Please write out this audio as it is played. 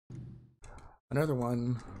Another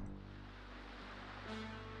one.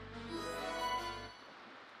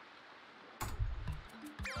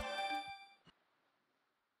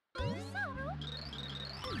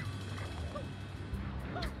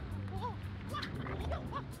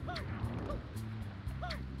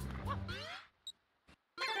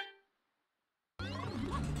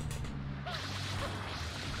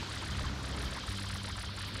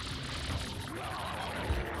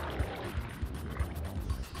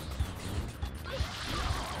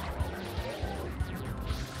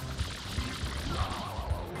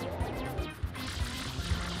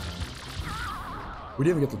 We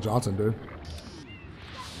didn't even get to Johnson, dude.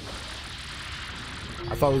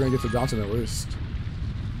 I thought we were gonna get to Johnson at least.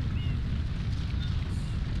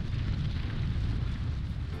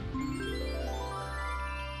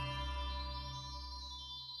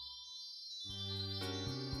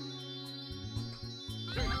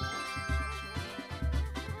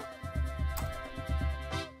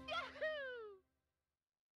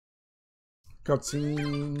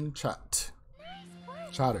 Cutscene chat.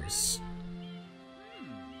 Chatters.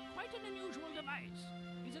 Quite an unusual device.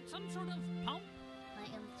 Is it some sort of pump? I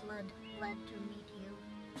am Flood. Glad to meet you.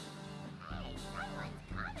 Hey, someone's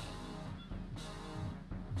coming.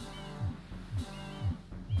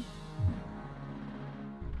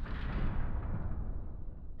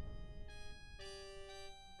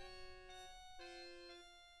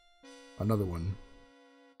 Another one.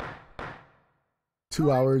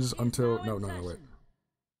 2 hours until wait.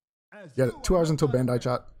 Yeah, 2 hours until Bandai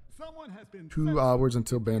chat. 2 hours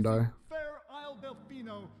until Bandai. Fair Isle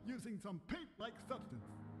Delfino using some paint-like substance.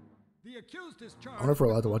 The accused is charged. I wonder if we're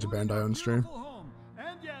allowed to watch Bandai on stream.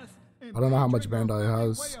 And yes, I don't know how much Bandai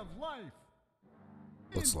has. way of life.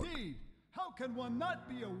 Let's look. Indeed, how can one not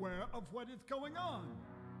be aware of what is going on?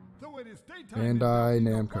 Though it is daytime in Bandai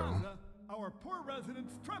Delfino Namco. Plaza, our poor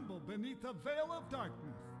residents tremble beneath a veil of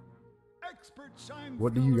darkness. Expert shine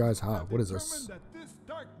What do you scholars guys have? What is this? determined that this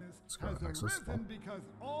darkness Let's go to has access. arisen because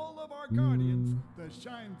all of our guardians, the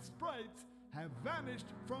Shine Sprites, have vanished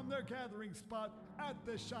from their gathering spot at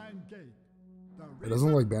the Shine Gate. The It doesn't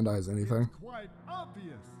look like reason Bandai has is anything. quite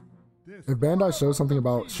obvious. This If Bandai shows horrible something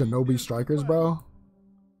about fiend Shinobi is Strikers, fled. bro,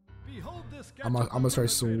 Behold this sketch I'm gonna start of the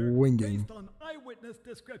perpetrator swinging. based on eyewitness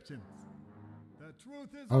descriptions. The truth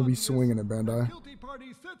is I'll be obvious. swinging at The Bandai. guilty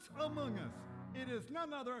party sits among us. It is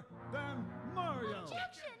none other than Mario.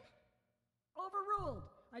 Objection! Overruled.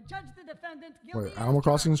 I judge the defendant guilty. Wait, as Animal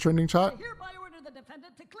Crossing is charged. trending chat? I hereby order the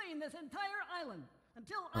defendant to clean this entire island.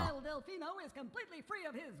 Until Isle Delfino is completely free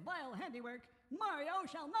of his vile handiwork, Mario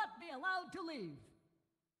shall not be allowed to leave.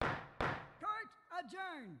 Court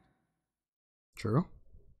adjourned. True.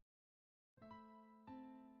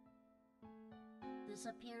 This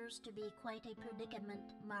appears to be quite a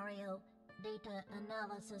predicament, Mario. Data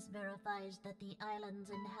analysis verifies that the island's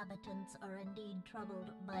inhabitants are indeed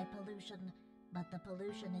troubled by pollution, but the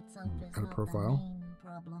pollution itself is Got a not profile? the main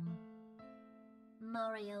problem.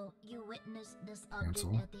 Mario, you witnessed this object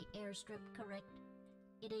Cancel. at the airstrip, correct?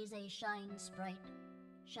 It is a Shine Sprite.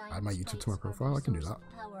 Shine Add my YouTube to my Sprites are profile? the I can do source that.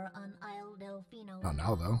 of power on Isle Delfino. Not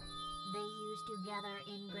now, though. They used to gather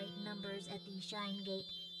in great numbers at the Shine Gate,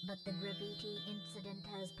 but the graffiti incident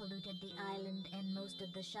has polluted the island and most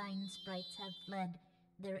of the Shine Sprites have fled.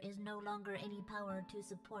 There is no longer any power to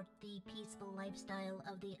support the peaceful lifestyle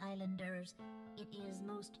of the islanders. It is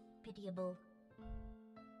most pitiable.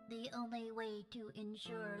 The only way to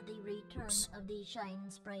ensure the return of the Shine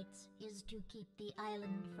Sprites is to keep the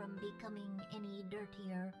island from becoming any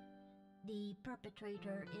dirtier. The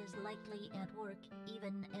perpetrator is likely at work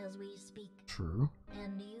even as we speak. True.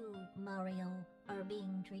 And you, Mario, are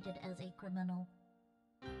being treated as a criminal.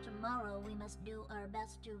 Tomorrow we must do our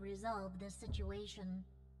best to resolve this situation.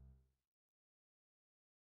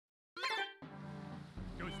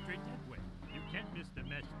 Go straight that way. You can't miss the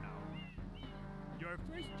mess now. Your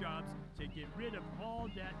first job's to get rid of all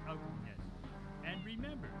that ugliness. And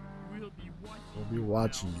remember, we'll be watching We'll be you,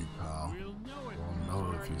 watching pal. you, pal. We'll know if We'll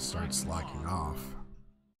know if you start slacking off.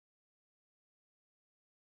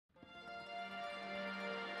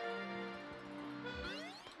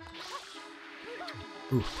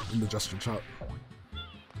 Ooh, indigestion shot.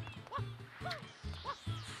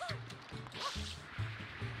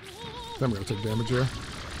 Then we're gonna take damage here.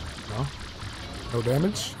 No? No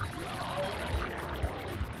damage?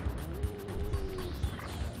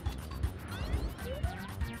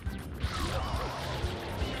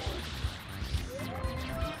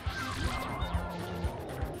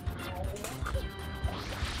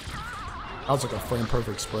 That was like a frame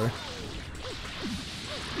perfect spray.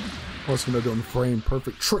 What's gonna do frame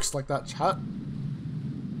perfect tricks like that, chat?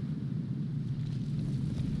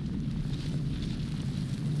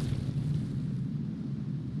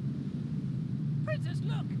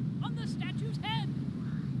 on the statue's head.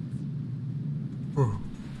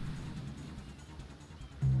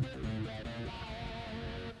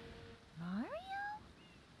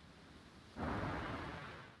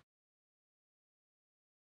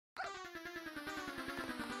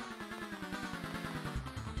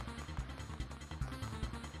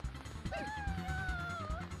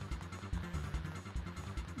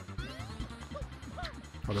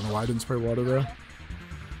 I don't know why I didn't spray water there.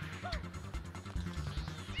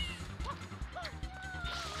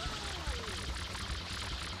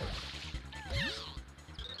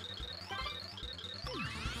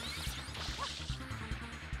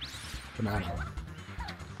 Banana.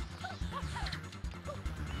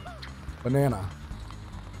 Banana.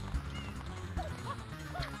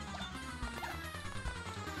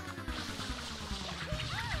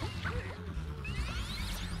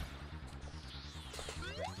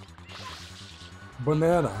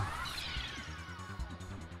 Banana.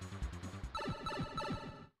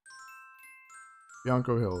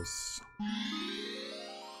 Bianco Hills.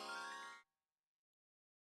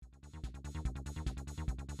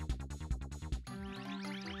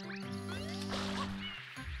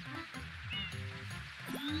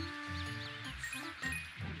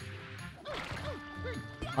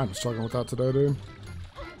 I'm struggling with that today, dude.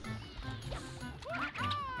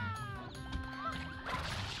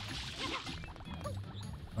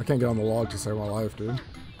 I can't get on the log to save my life, dude.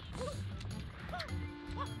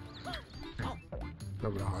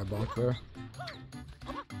 Over the high block there.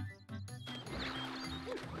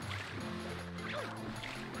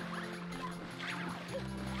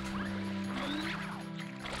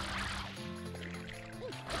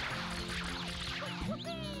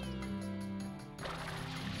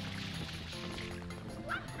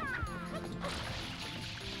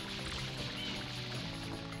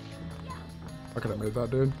 I could have made that,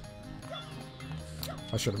 dude.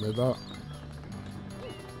 I should have made that.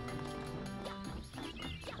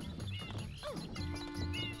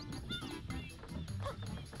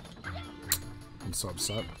 I'm so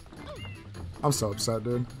upset. I'm so upset,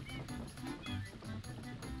 dude.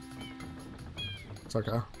 It's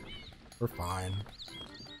okay. We're fine.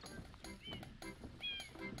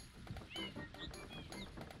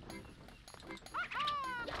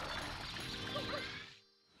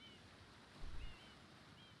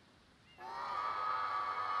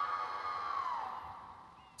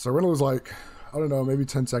 So we're gonna lose like, I don't know, maybe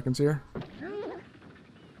 10 seconds here.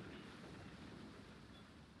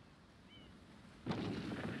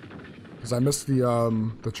 Because I missed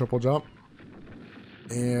the triple jump.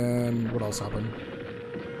 And what else happened?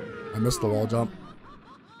 I missed the wall jump.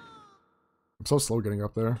 I'm so slow getting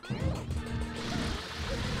up there.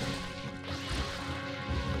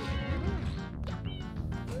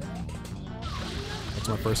 That's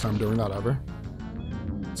my first time doing that ever.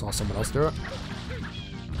 Saw someone else do it.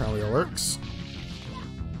 Apparently it works.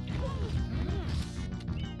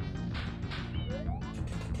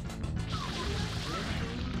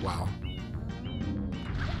 Wow.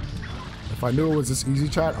 If I knew it was this easy,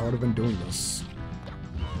 chat, I would have been doing this.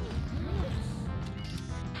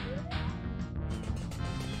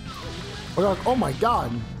 Oh my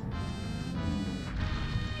god!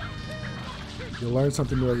 You learn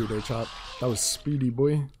something new every day, chat. That was speedy,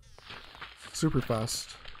 boy. Super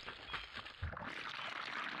fast.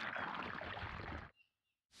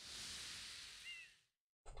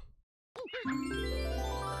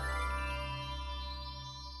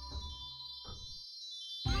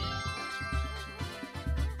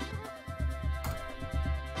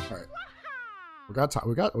 Alright. We got time.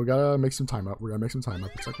 We gotta make some time up. We're gonna make some time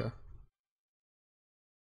up. It's okay.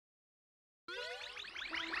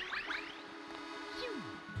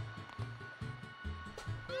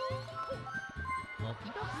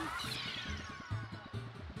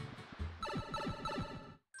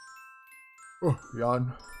 Oh,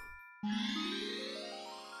 yawn.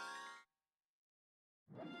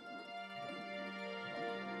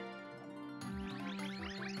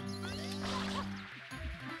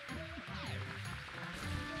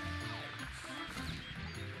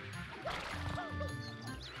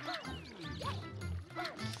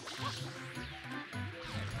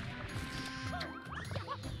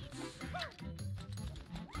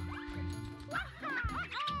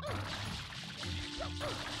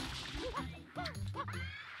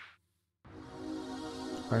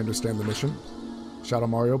 I understand the mission. Shadow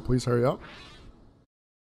Mario, please hurry up.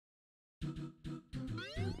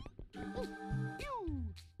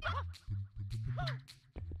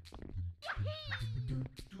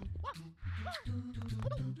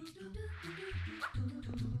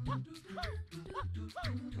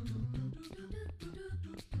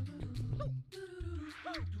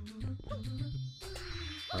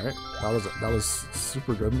 Alright, that was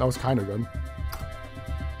super good. That was kind of good.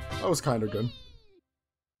 That was kind of good.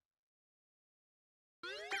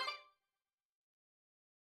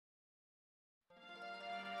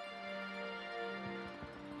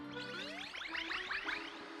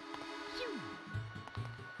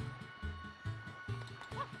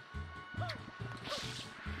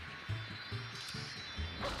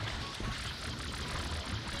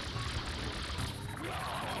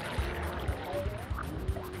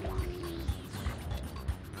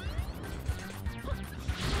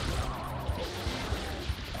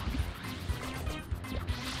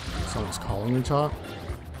 Someone's calling me, chat.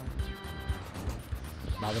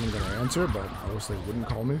 Not that I'm gonna answer, but I wish they wouldn't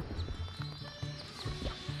call me.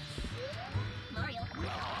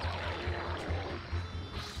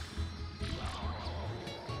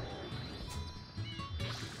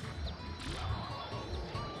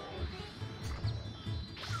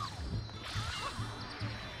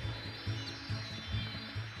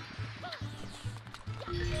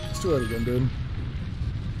 Let's do it again, dude.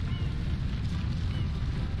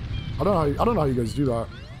 I don't know how you guys do that.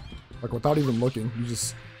 Like without even looking,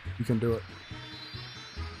 you can do it.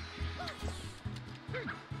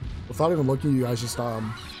 Without even looking, you guys just I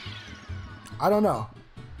don't know.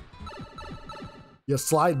 You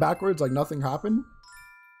slide backwards like nothing happened.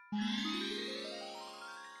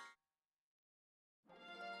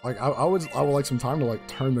 Like I would like some time to like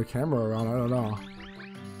turn the camera around. I don't know.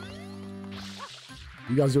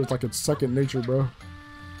 You guys do it like it's second nature, bro.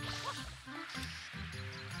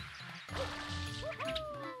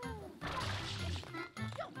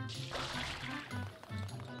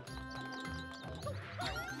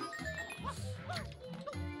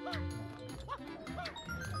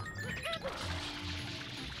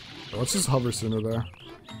 Let's just hover sooner there,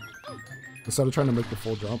 instead of trying to make the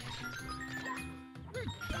full jump.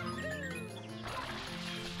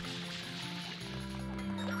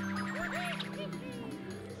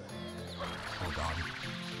 Oh god.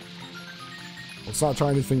 Let's not try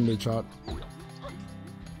anything new, chat.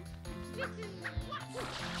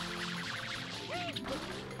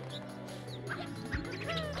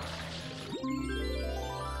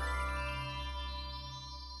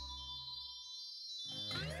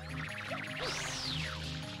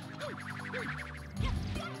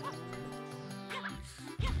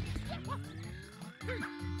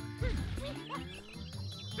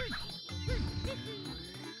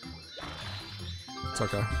 It's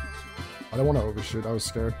okay. I don't want to overshoot. I was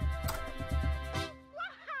scared.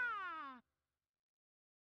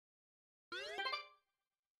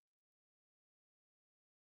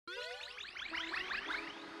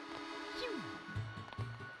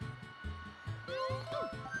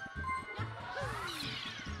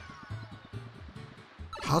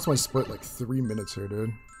 How's my split like 3 minutes here, dude?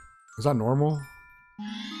 Is that normal?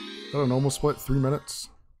 Is that a normal split? 3 minutes?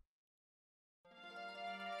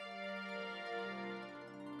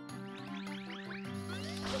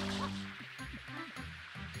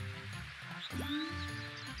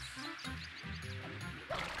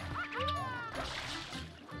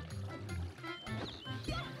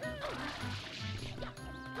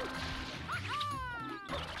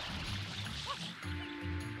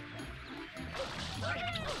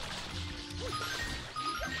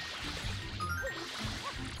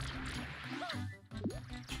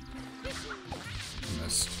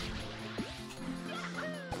 Missed.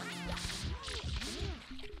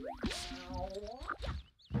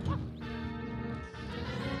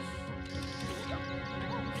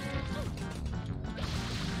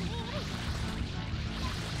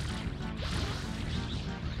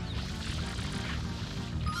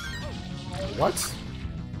 What?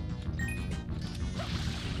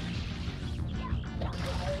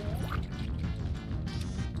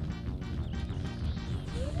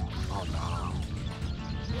 Oh no.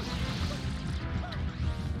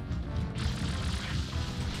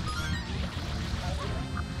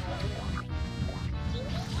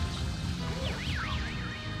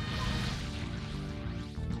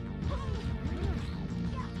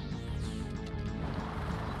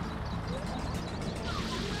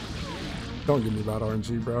 Don't give me that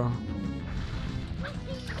RNG, bro.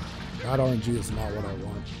 That RNG is not what I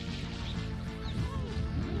want.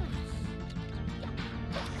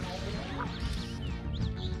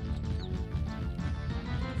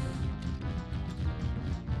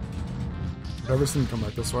 Ever seen come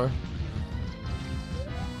back this way?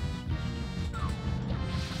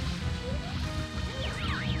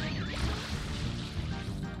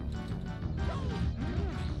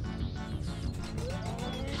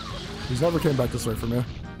 He's never came back this way for me.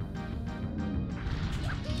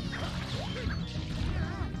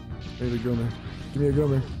 Hey, the gooner. Give me a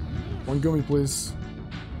gummy. One gummy, please.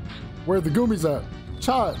 Where are the gummies at?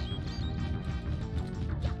 Chat!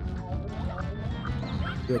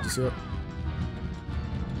 Yeah, just see it.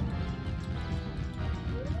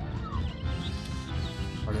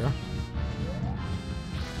 Oh, yeah?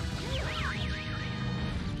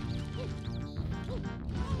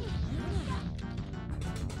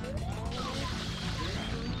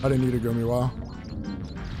 I didn't need a gummy, wow.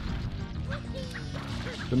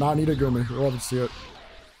 Did not need a gummy. We'll have to see it.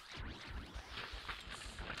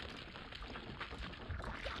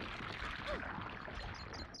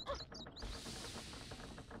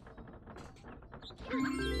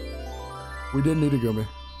 We didn't need a gummy.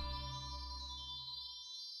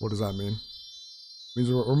 What does that mean? Means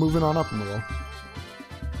we're moving on up in the wall.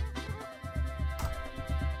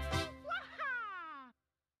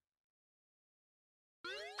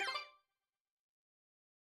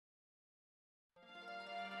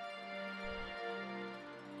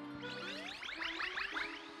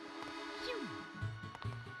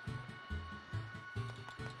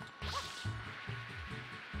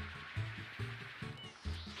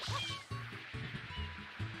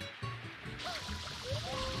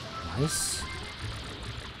 Nice.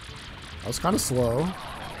 That was kind of slow.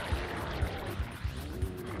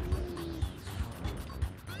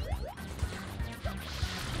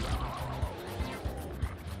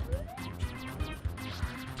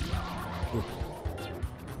 Ooh.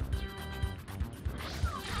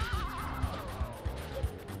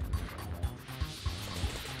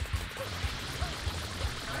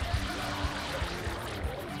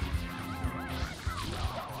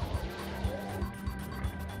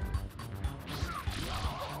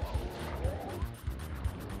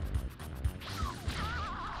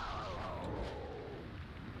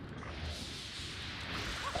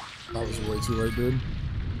 That was way too late, dude.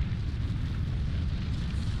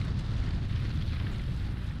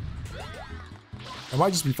 It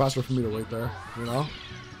might just be faster for me to wait there, you know?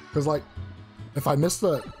 Because like, if I miss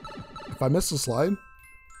the slide,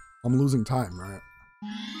 I'm losing time, right?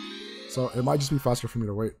 So it might just be faster for me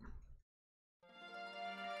to wait.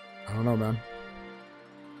 I don't know, man.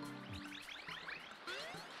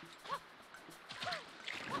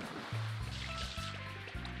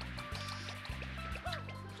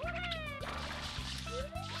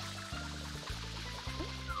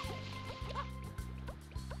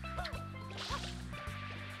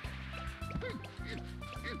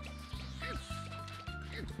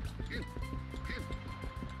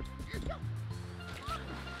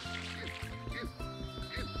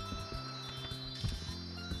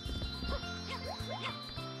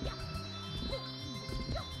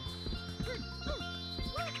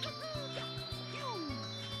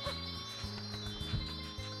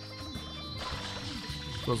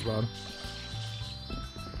 Feels bad.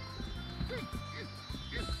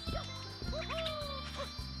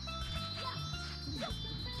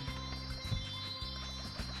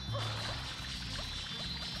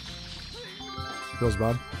 Feels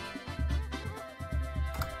bad.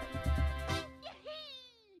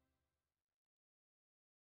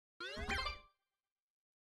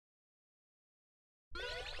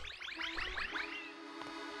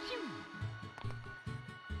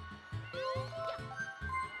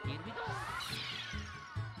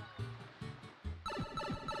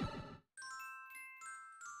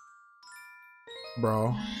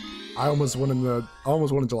 Bro, I almost won a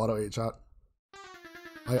Gelato 8 chat.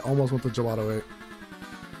 I almost went to Gelato 8.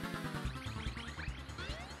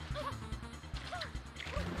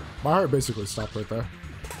 My heart basically stopped right there.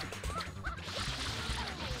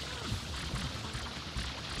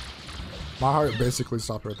 My heart basically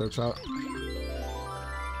stopped right there, chat.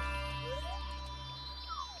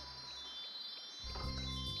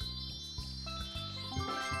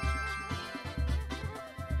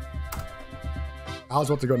 I was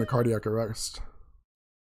about to go into cardiac arrest.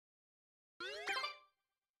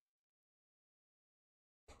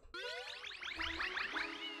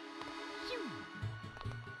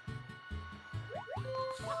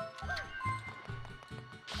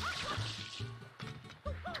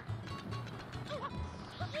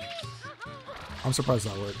 I'm surprised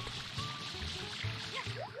that worked.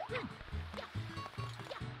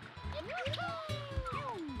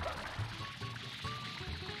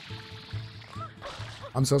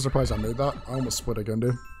 I'm so surprised I made that. I almost split again,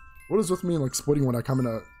 dude. What is with me like splitting when I come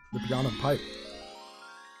into the piano and pipe?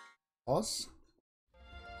 Pause?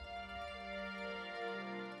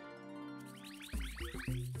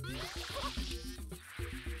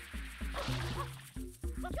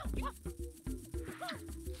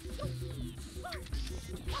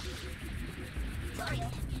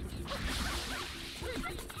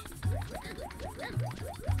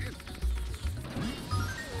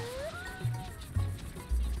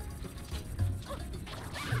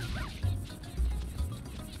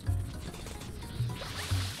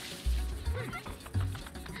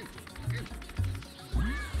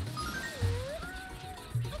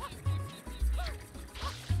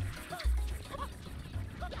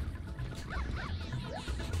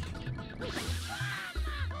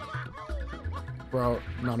 Bro,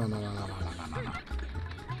 no, no, no, no, no, no, no, no, no.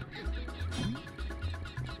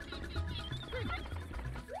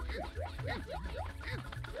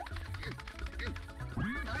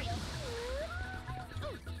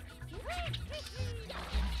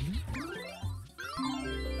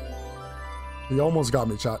 He almost got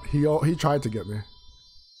me, chat. He tried to get me.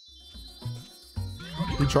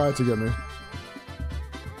 He tried to get me.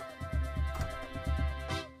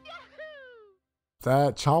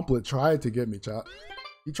 That Chomplet tried to get me, chat.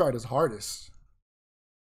 He tried his hardest.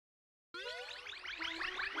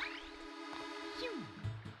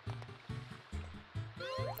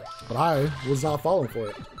 But I was not falling for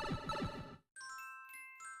it.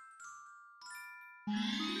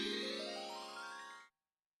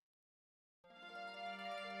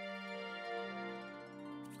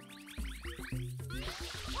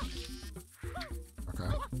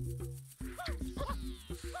 Okay.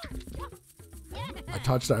 I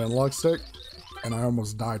touched that analog stick, and I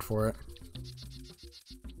almost died for it.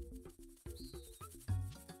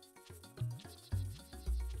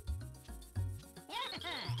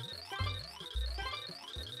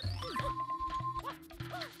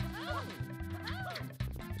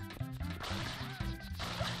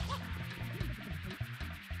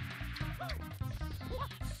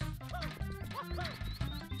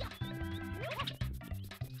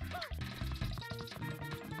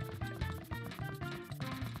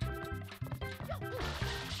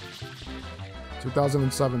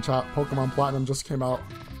 ...2007 chat, Pokemon Platinum just came out.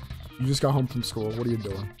 You just got home from school. What are you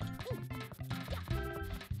doing?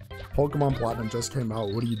 Pokemon Platinum just came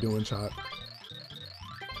out. What are you doing, chat?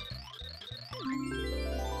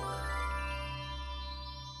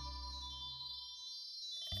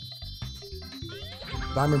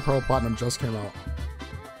 Diamond Pearl Platinum just came out.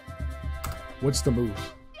 What's the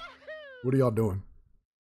move? What are y'all doing?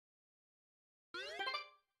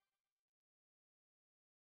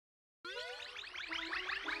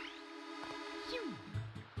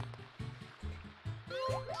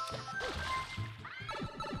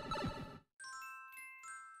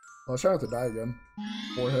 I was trying not to die again.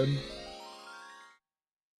 Forehead.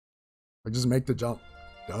 I just make the jump.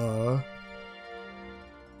 Duh.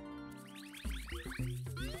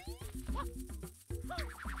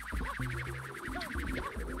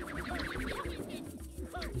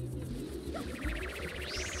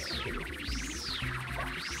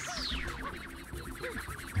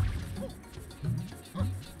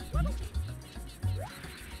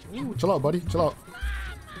 Ooh, chill out, buddy. Chill out.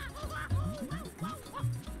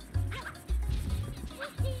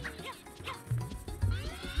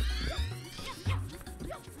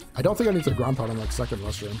 I don't think I need to ground pound on that second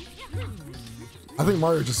mushroom. I think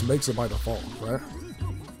Mario just makes it by default, right?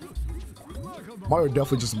 Mario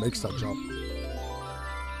definitely just makes that jump.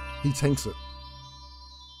 He tanks it.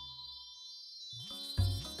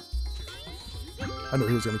 I knew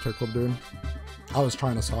he was gonna kickflip, dude. I was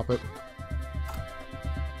trying to stop it.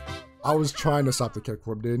 I was trying to stop the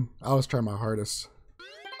kickflip, dude. I was trying my hardest.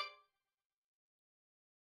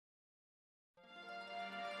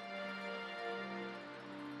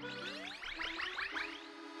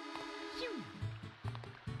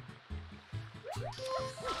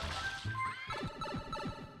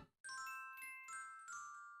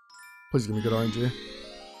 Please give me good RNG.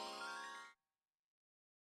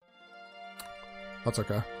 That's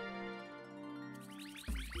okay.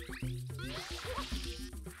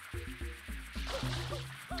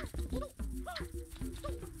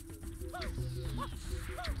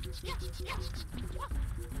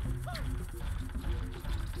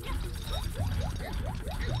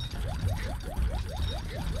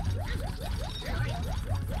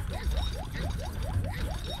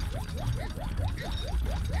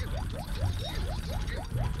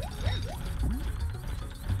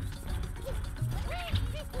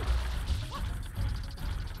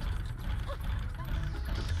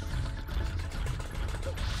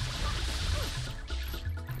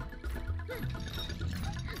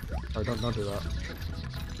 Alright, don't do that.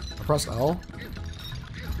 I pressed L,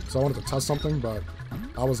 so I wanted to test something, but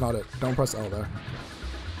that was not it. Don't press L there.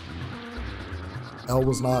 L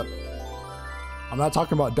was not... I'm not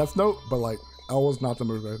talking about Death Note, but like, L was not the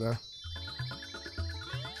move right there.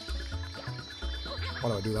 Why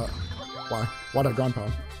did I do that? Why? Why did I ground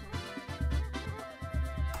pound?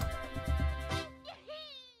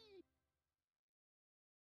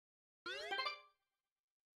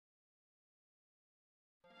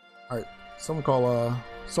 Alright, someone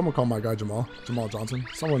call my guy Jamal Johnson.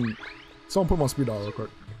 Someone put my speed dial real quick.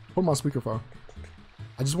 Put my speakerphone.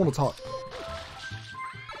 I just want to talk.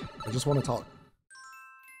 I just want to talk.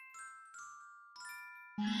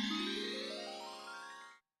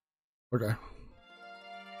 Okay.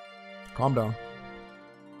 Calm down.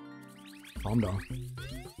 Calm down.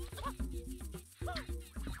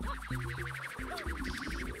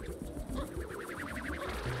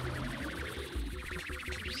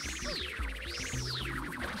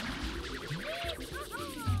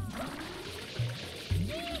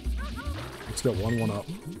 Let's get 1-1 up.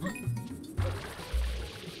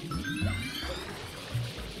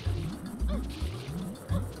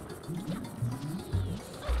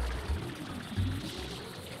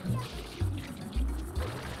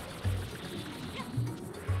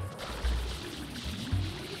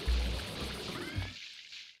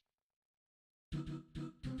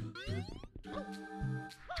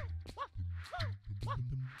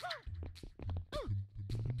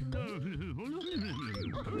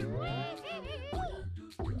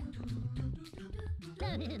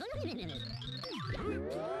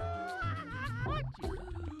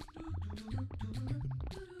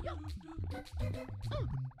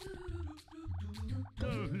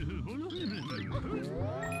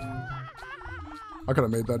 I could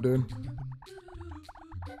have made that, dude.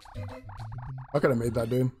 I could have made that,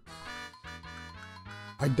 dude.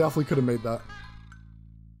 I definitely could have made that.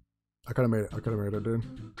 I could have made it. I could have made it, dude.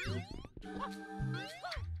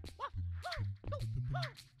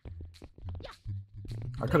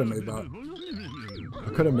 I could have made that. I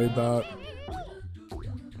could have made that.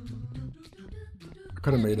 I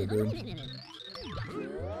could have made it, dude.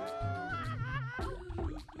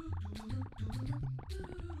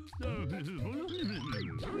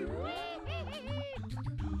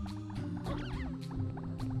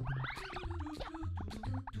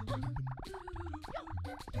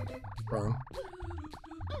 Bro.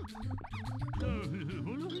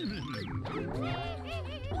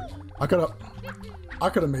 I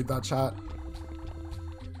could have made that, chat.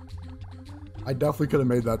 I definitely could have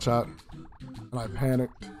made that, chat. And I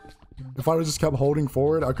panicked. If I just kept holding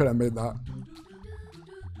forward, I could have made that.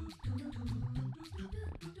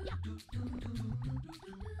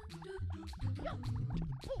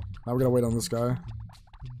 Now we're gonna wait on this guy.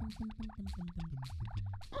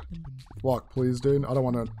 Walk, please, dude. I don't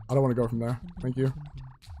wanna go from there. Thank you.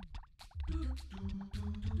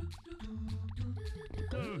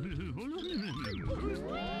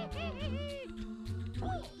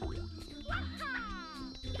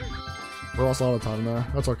 We lost a lot of time there.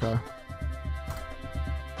 That's okay.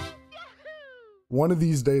 One of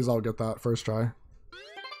these days I'll get that first try.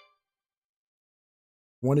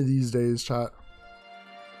 One of these days, chat.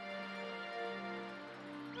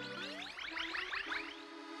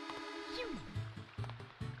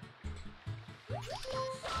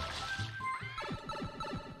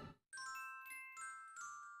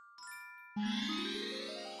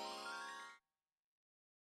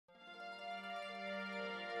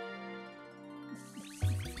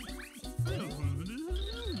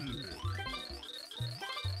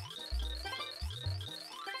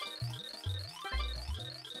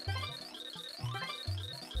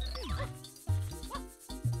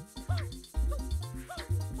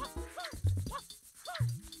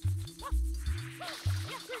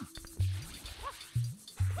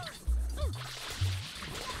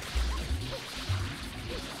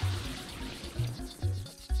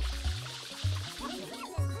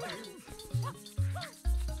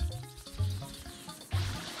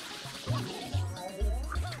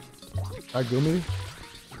 That Gumi?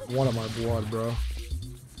 One of my blood, bro.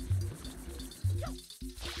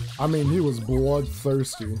 I mean, he was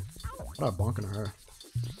bloodthirsty. What a bonking her.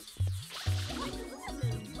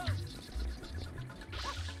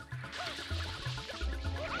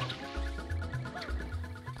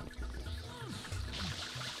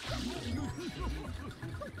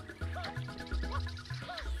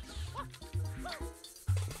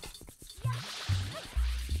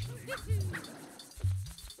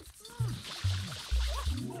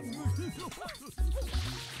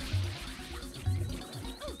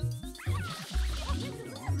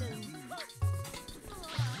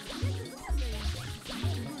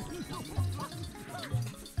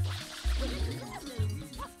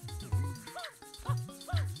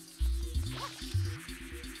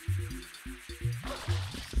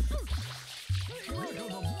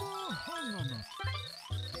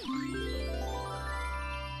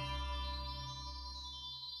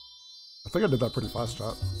 I think I did that pretty fast,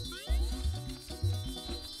 chat.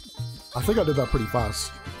 I think I did that pretty fast.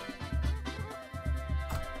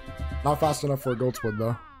 Not fast enough for a gold split,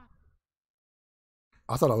 though.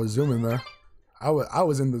 I thought I was zooming there. I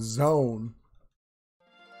was in the zone.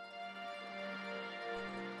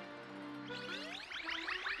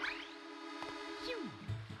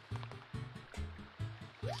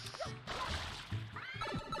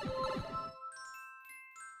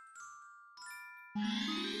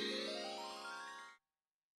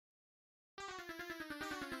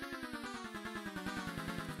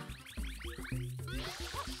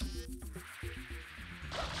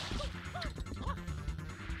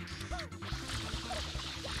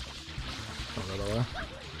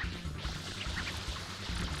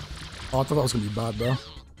 Oh, I thought that was gonna be bad though.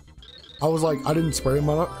 I was like, I didn't spray him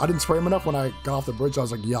enough when I got off the bridge. I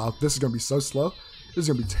was like, yeah, this is gonna be so slow. This is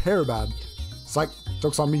gonna be terrible bad. Psych,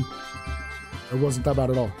 joke's on me. It wasn't that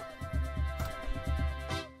bad at all.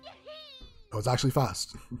 It was actually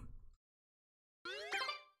fast.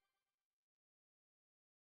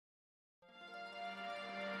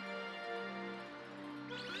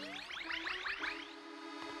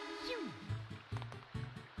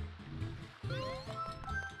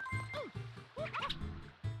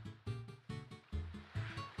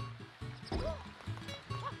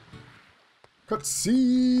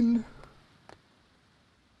 Cutscene.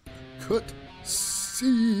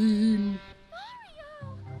 Cutscene.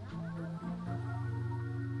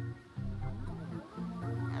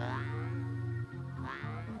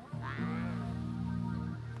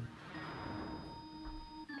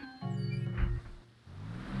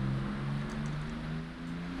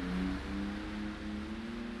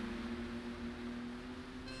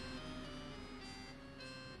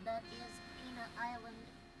 That is Peanut Island.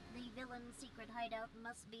 The villain's secret hideout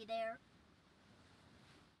must be there.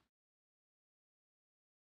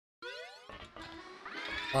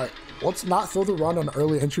 Alright, let's not throw the run on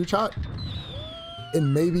early entry, chat.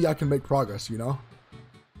 And maybe I can make progress, you know?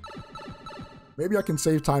 Maybe I can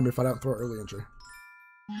save time if I don't throw early entry.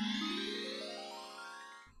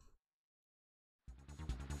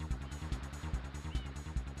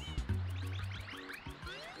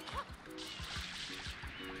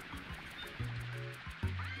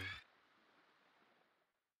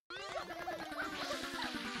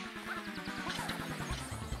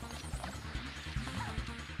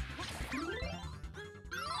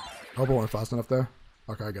 I hope I went fast enough there.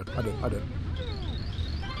 Okay, good. I did.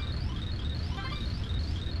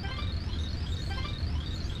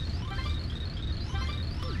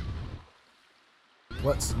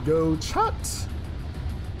 Let's go, chat.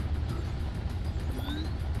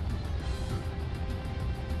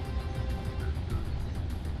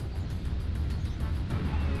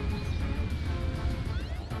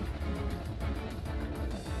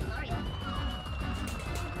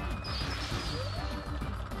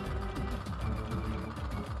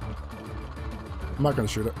 I'm not gonna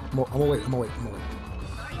shoot it. I'm gonna wait.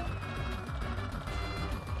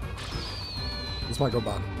 This might go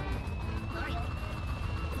bad.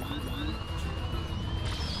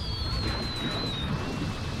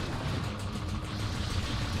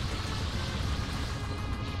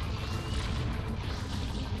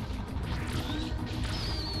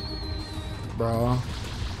 Bro.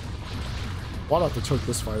 Why do I have to choke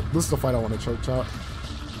this fight? This is the fight I want to choke, chat.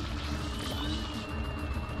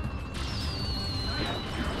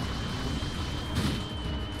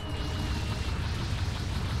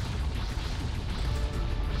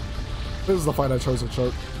 This is the fight I chose to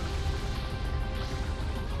choke.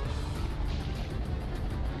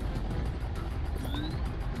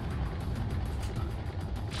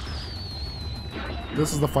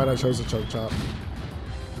 This is the fight I chose to choke, chat.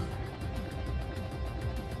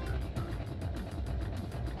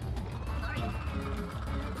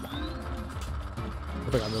 I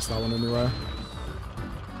think I missed that one anyway.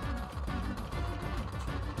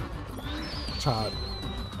 Chat.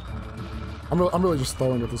 I'm really just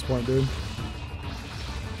throwing at this point, dude.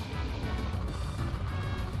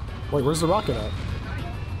 Wait, where's the rocket at?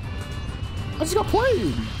 I just got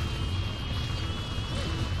played!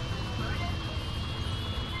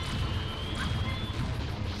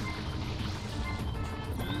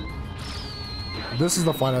 This is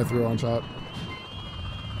the fight I threw on, chat.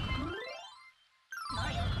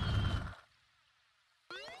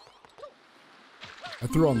 I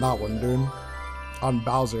threw on that one, dude. On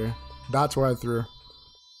Bowser. That's where I threw.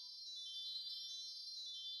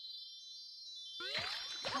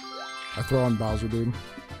 I throw on Bowser, dude.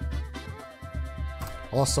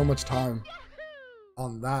 I lost so much time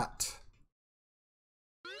on that.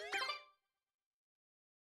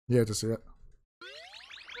 You had to see it.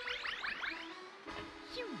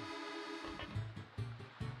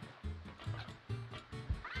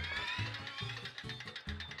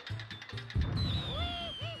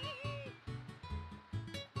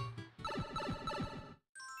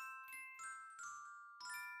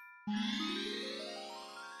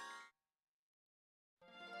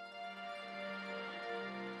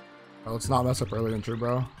 Oh, let's not mess up early entry,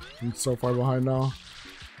 bro. I'm so far behind now.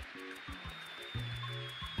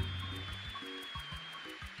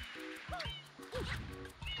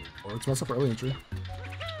 Oh, let's mess up early entry.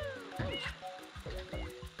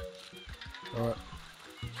 Alright.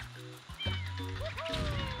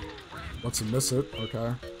 Let's miss it.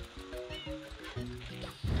 Okay.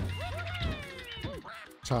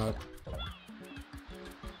 Chat.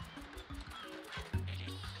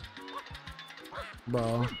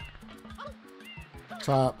 Bro.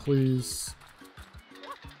 Chat, please.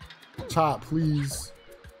 Chat, please.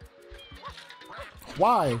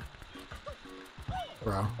 Why?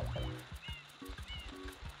 Bro.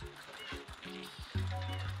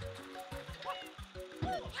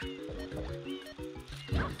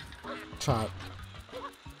 Chat.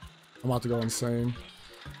 I'm about to go insane.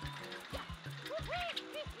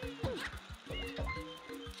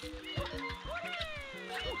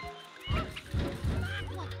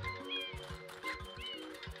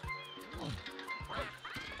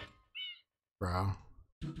 Bro.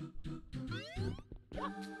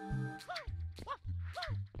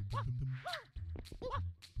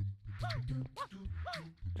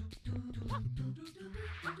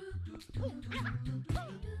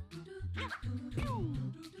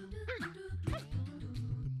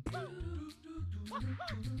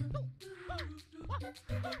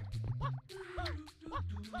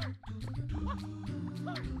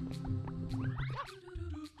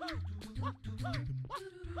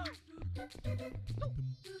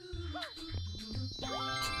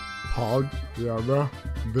 Pog? Yeah, bro.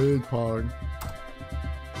 Big pog.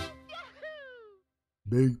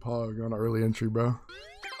 Big pog on an early entry, bro.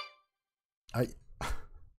 I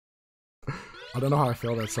don't know how I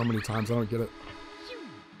failed that so many times. I don't get it.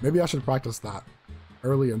 Maybe I should practice that.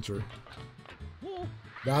 Early entry.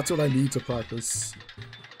 That's what I need to practice.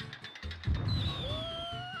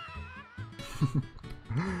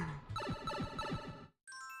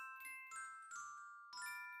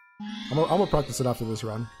 I'm gonna practice it after this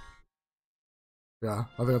run. Yeah,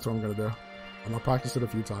 I think that's what I'm gonna do. I'm gonna practice it a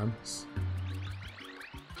few times.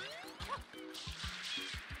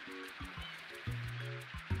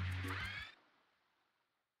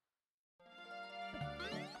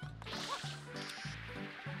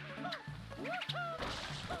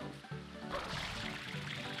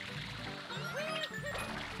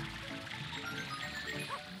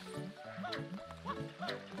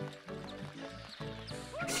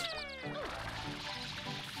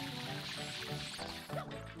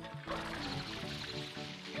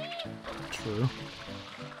 True.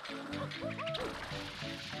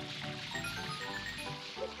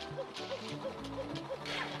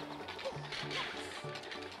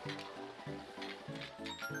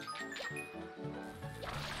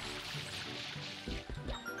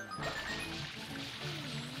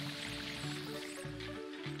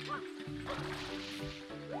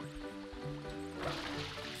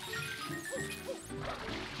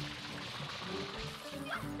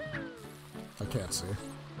 I can't see.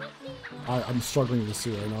 I'm struggling to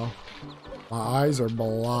see right now. My eyes are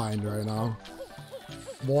blind right now.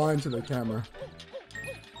 Blind to the camera.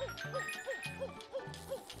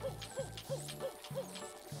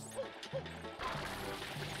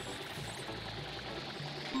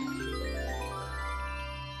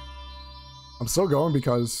 I'm still going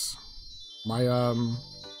because my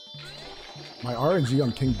my RNG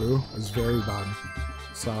on King Boo is very bad.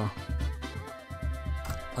 So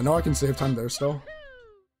I know I can save time there still.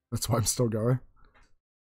 That's why I'm still going.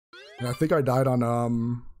 And I think I died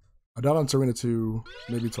on Serena 2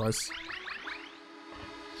 maybe twice.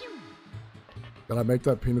 Did I make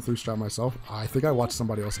that Pina 3 strat myself? I think I watched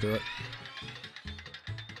somebody else do it.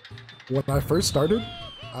 When I first started,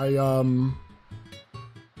 I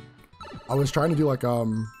was trying to do like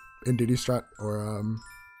Indeedee strat or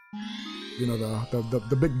you know,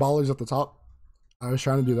 the big ballers at the top. I was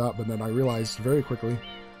trying to do that, but then I realized very quickly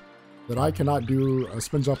that I cannot do a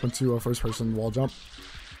spin jump into a first person wall jump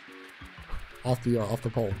off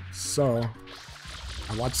the pole. So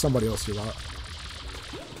I watched somebody else do that.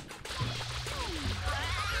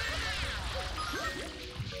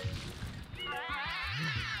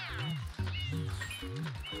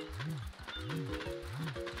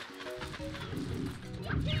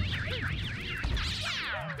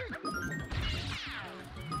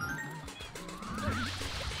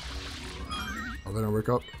 Oh, they didn't wake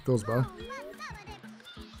up. Feels bad.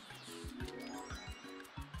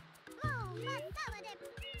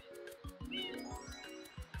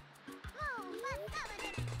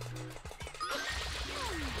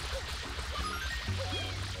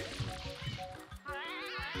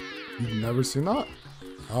 You've never seen that?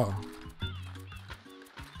 Oh.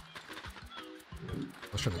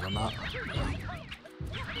 I should have done that.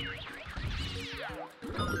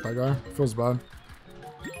 Can't get that guy. Feels bad.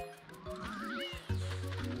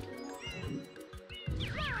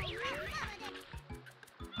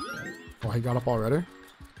 Oh, he got up already?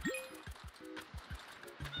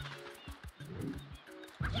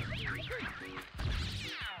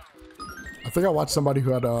 I think I watched somebody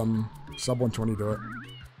who had sub 120 do it.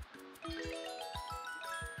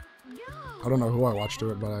 I don't know who I watched do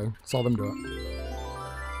it, but I saw them do it.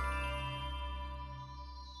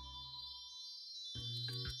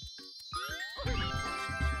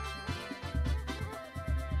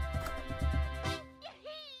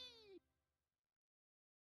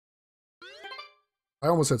 I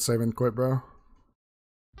almost hit save and quit, bro.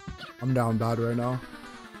 I'm down bad right now.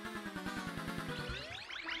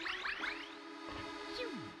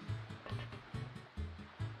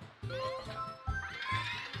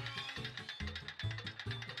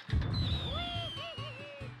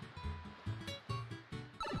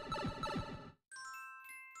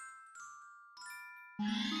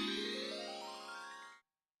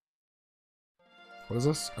 What is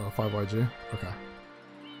this? Oh, 5YG. Okay.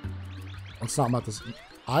 Let's not mess this.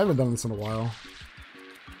 I haven't done this in a while.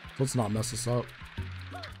 Let's not mess this up.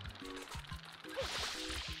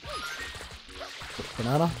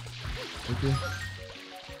 Banana. Thank you.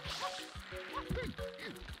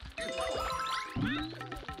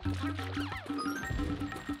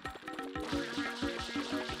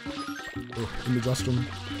 Oh, indigestion.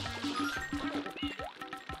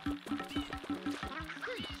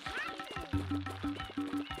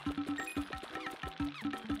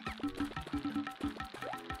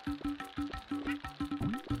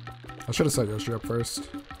 I should have set Yoshi up first.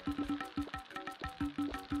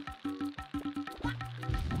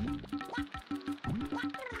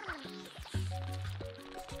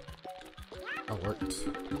 That worked.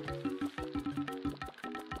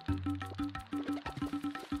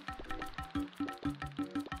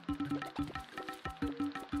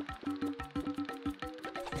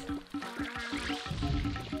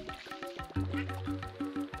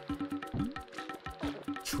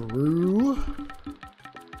 True.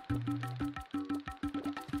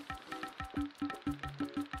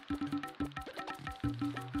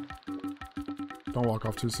 Don't walk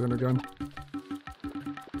off too soon again.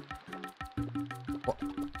 Oh.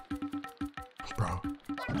 Bro.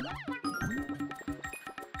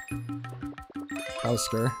 That was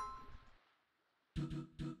scary.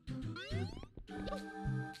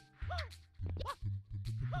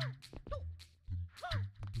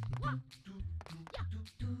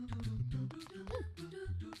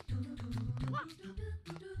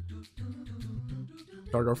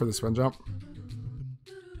 Gotta go for the spin jump.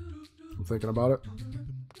 I'm thinking about it.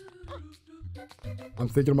 I'm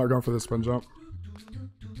thinking about going for the spin jump.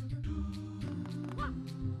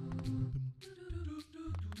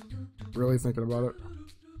 Really thinking about it.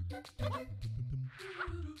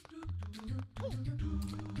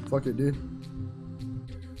 Fuck it, dude.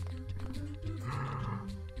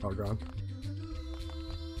 Oh god.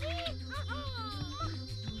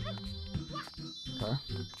 Okay.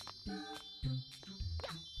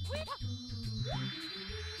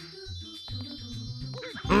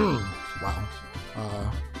 Wow.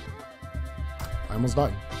 I almost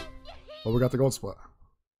died. But we got the gold split.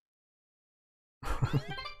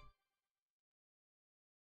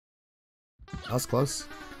 That's close.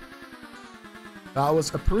 That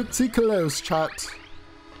was a pretty close, chat.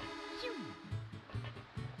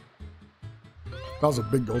 That was a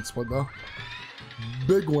big gold split, though.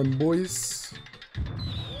 Big one, boys.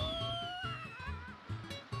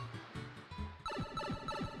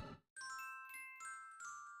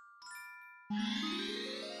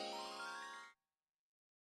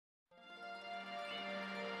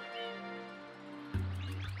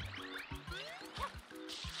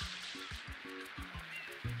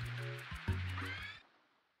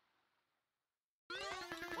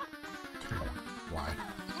 Why?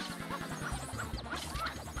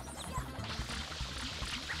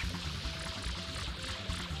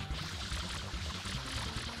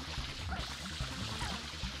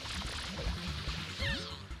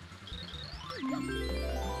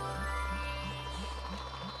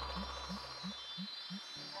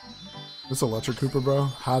 This electric Koopa, bro,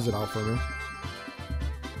 has it out for me.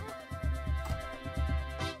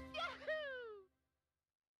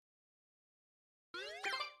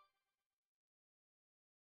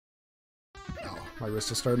 Oh, my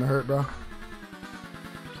wrist is starting to hurt, bro.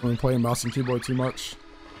 I've been playing mouse and keyboard too much.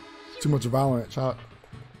 Too much Valorant, chat.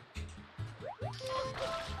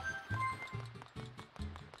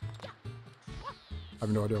 I have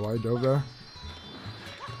no idea why I dove there.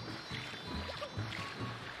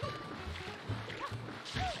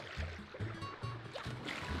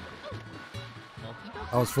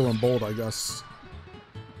 I was feeling bold, I guess.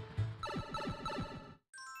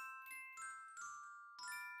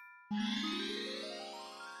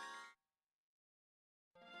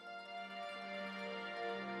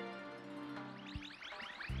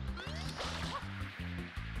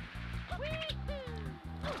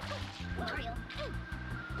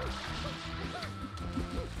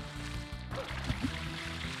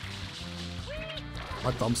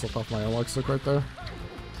 My thumb slipped off my analog stick right there.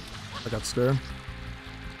 I got scared.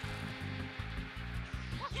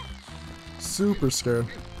 Super scared.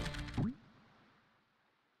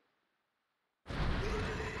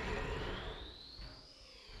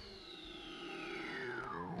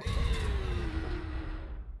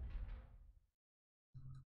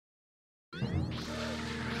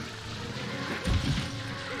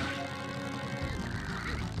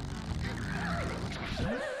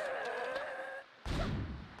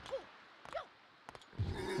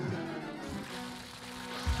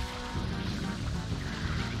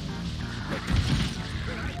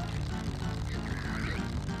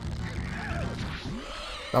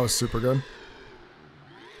 That was super good.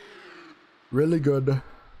 Really good. I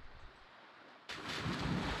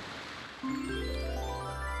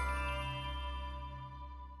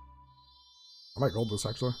might gold this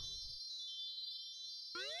actually.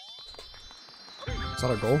 Is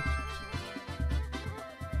that a goal?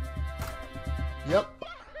 Yep.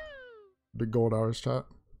 Big gold hours, chat.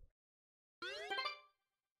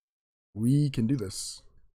 We can do this.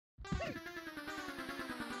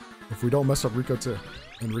 If we don't mess up Rico 2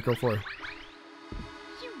 and Rico 4.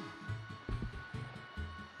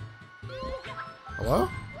 Hello?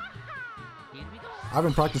 I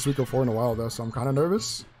haven't practiced Rico 4 in a while though, so I'm kind of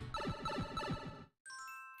nervous.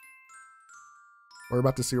 We're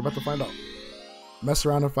about to see, we're about to find out. Mess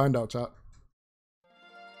around and find out, chat.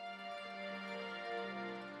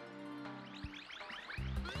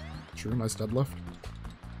 True, nice deadlift.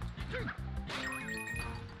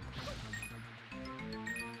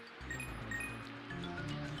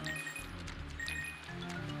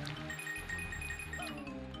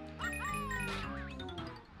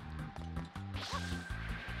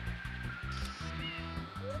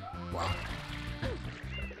 Wow.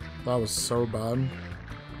 That was so bad.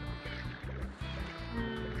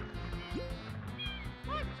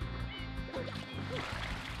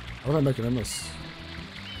 How did I make it in this?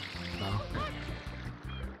 No.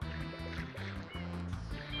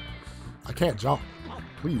 I can't jump.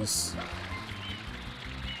 Please.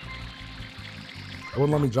 It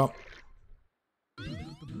wouldn't let me jump.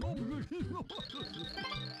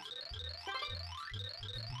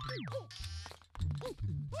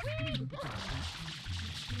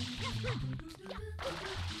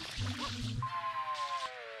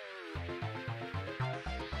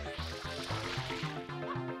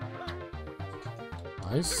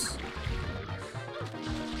 Nice.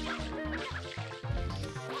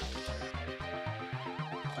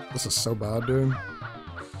 This is so bad, dude.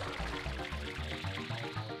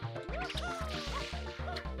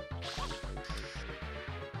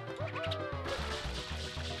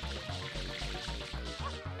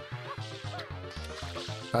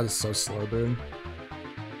 That is so slow, dude.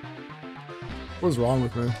 What is wrong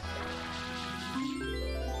with me?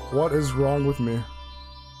 What is wrong with me?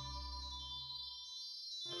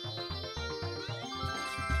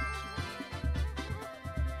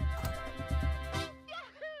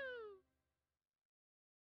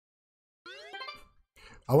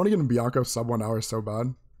 I want to get in Bianco sub 1 hour so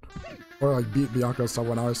bad. Or like beat Bianco sub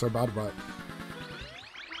 1 hour so bad, but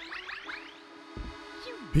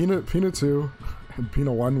Peanut 2 and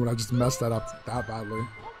Peanut 1 when I just messed that up that badly.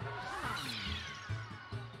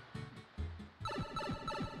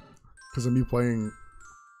 Because of me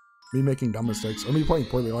making dumb mistakes, or me playing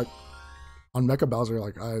poorly. Like on Mecha Bowser,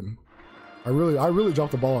 like I really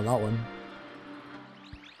dropped the ball on that one.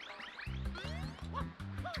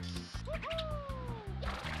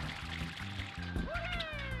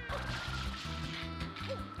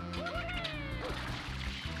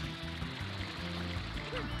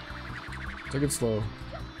 Take it slow.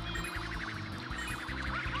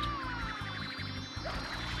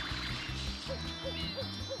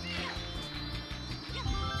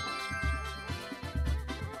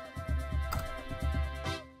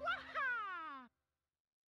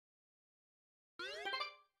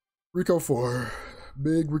 Rico 4.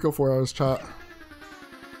 Big Rico 4 hours chat.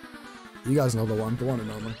 You guys know the one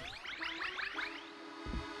and only.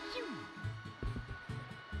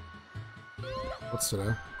 What's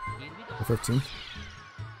today? The 15th?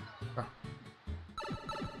 Ah.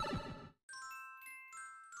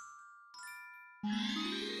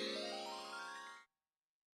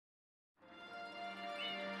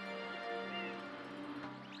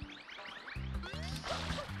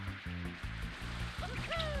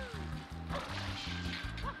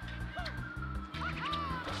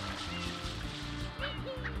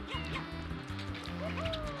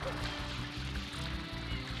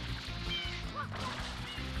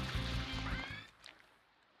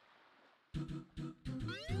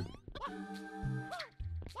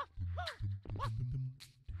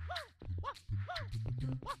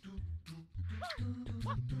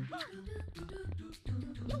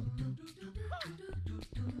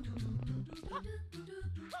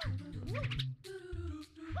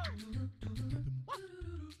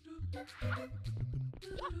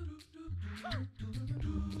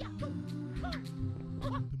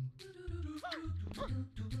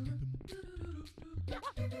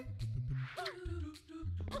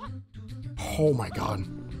 Oh my god.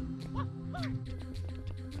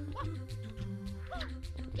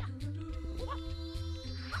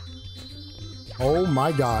 Oh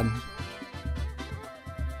my god.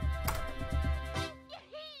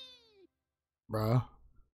 Bruh.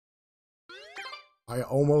 I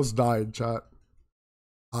almost died, chat.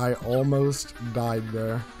 I almost died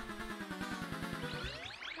there.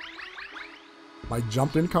 My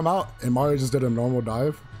jump didn't come out and Mario just did a normal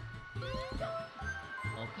dive.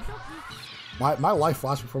 My life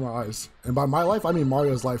flashed before my eyes. And by my life, I mean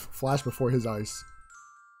Mario's life flashed before his eyes.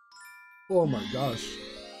 Oh my gosh.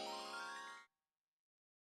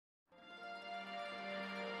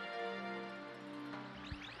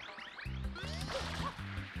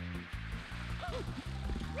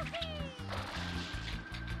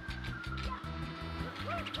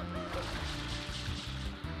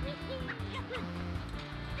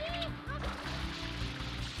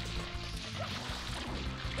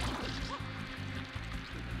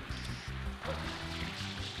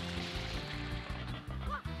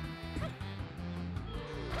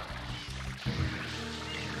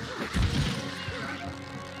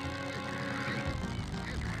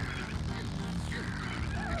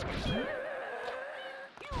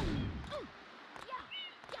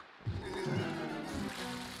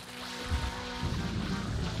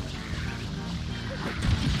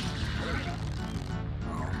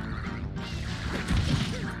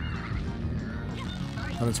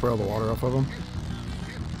 I didn't spray all the water off of him.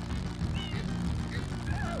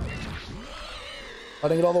 I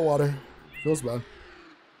didn't get all the water. Feels bad.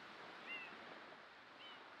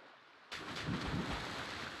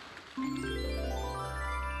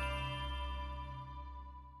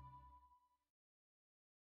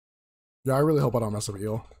 Yeah, I really hope I don't mess up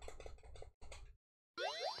Eel.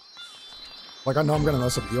 Like, I know I'm gonna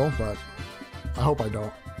mess up Eel, but I hope I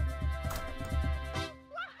don't.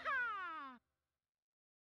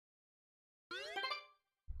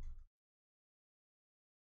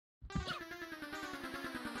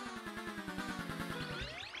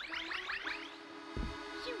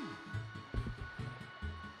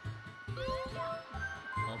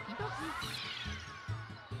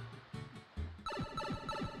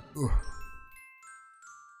 Ugh.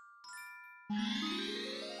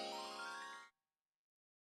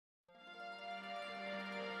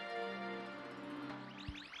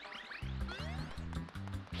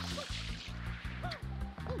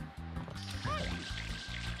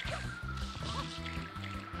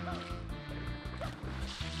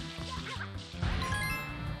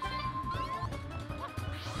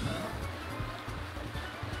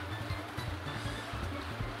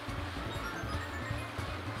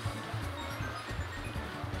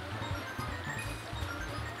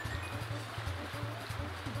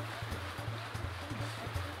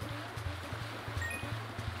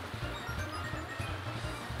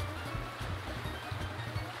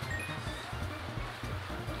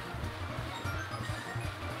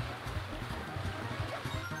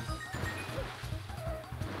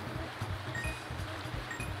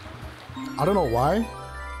 I don't know why,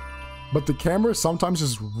 but the camera sometimes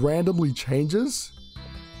just randomly changes,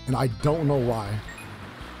 and I don't know why.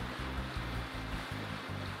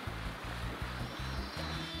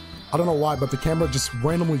 I don't know why, but the camera just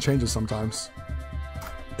randomly changes sometimes,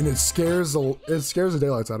 and it scares the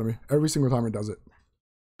daylights out of me every single time it does it.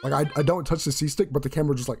 Like I don't touch the C stick, but the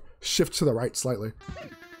camera just like shifts to the right slightly,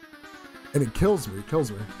 and it kills me. It kills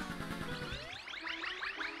me.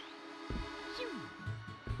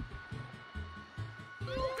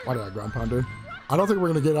 Why did I ground pound, dude? I don't think we're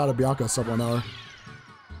gonna get out of Bianca sub 1 hour.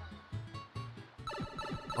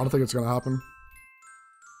 I don't think it's gonna happen.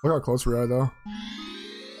 Look how close we are, though.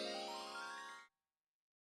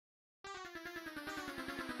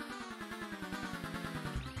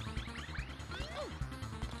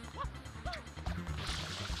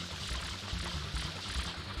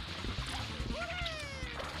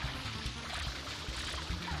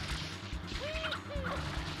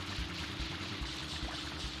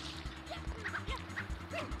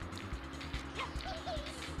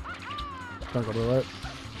 Can't go to the right.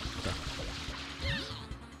 Okay.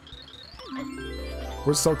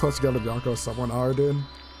 We're so close to get to Bianco sub 1 hour, dude.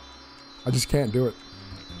 I just can't do it.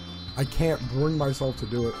 I can't bring myself to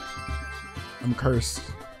do it. I'm cursed.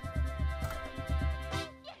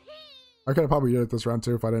 I could have probably did it this round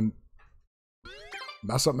too if I didn't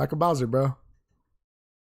mess up Mecha Bowser, bro.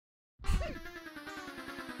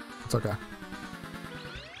 It's okay.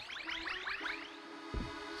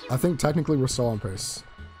 I think technically we're still on pace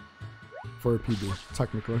for a PB.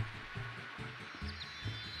 Technically,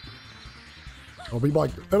 it'll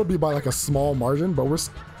be by like a small margin, but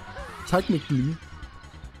technically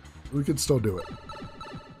we could still do it.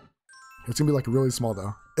 It's gonna be like really small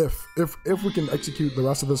though. If we can execute the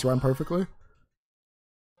rest of this run perfectly.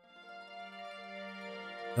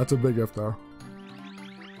 That's a big if though.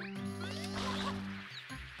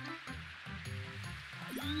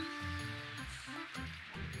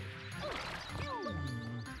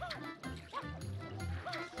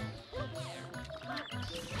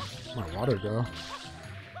 My water go.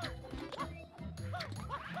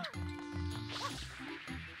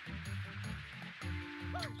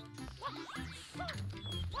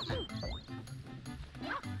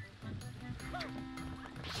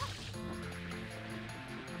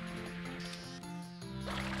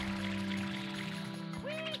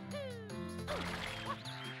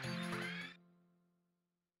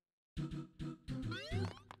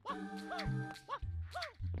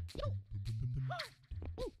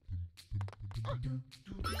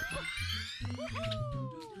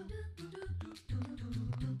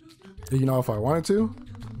 You know, if I wanted to,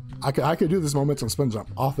 I could do this momentum spin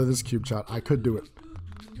jump off of this cube, chat. I could do it.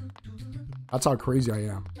 That's how crazy I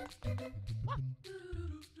am.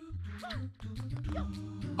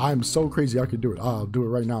 I'm so crazy I could do it. I'll do it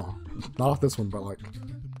right now. Not off this one, but like...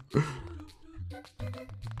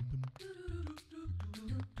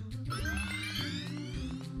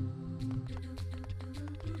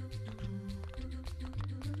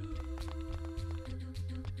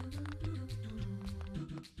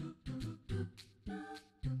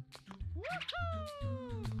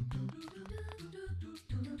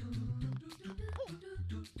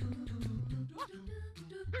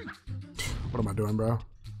 What am I doing, bro?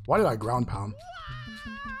 Why did I ground pound?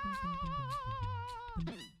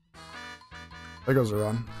 There goes the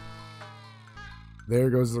run. There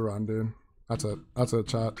goes the run, dude. That's it. That's it,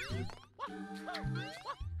 chat.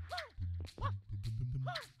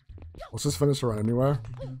 Let's just finish the run anywhere.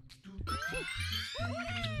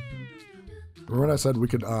 Remember when I said we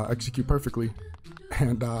could execute perfectly?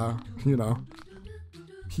 And, you know,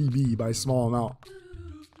 PB by small amount.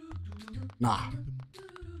 Nah.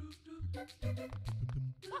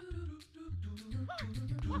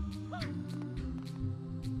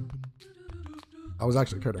 I was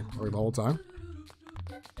actually kidding, like the whole time.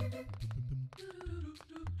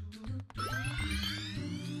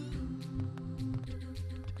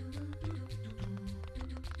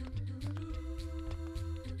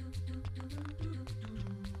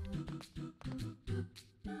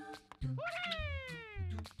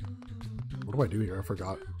 What do I do here? I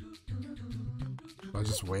forgot. Do I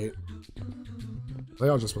just wait? I think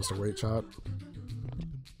I was just supposed to wait, chat.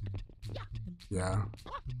 Yeah.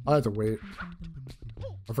 I had to wait.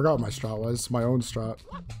 I forgot what my strat was. My own strat.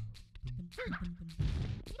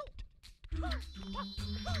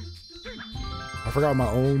 I forgot what my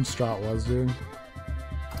own strat was, dude.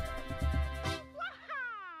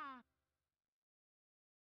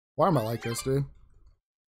 Why am I like this, dude?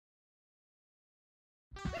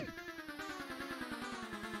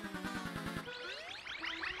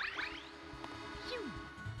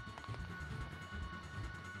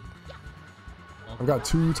 I've got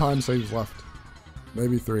 2 time saves left.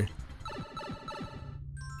 Maybe 3.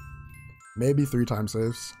 Maybe 3 time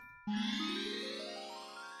saves.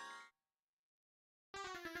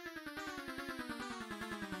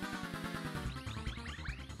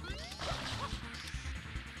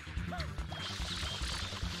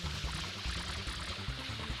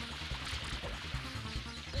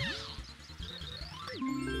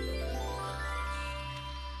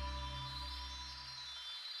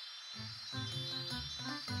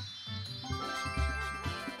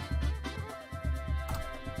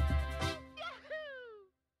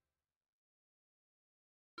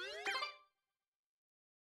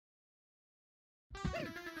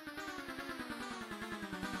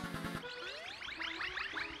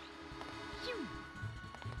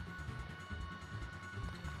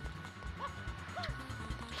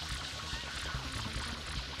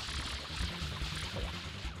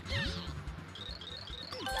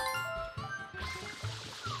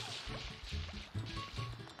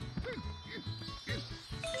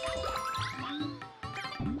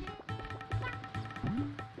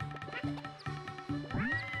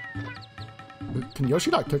 Can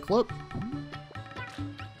Yoshi not kickflip?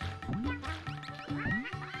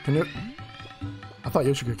 Can you? I thought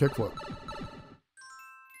Yoshi could kickflip.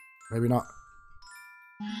 Maybe not.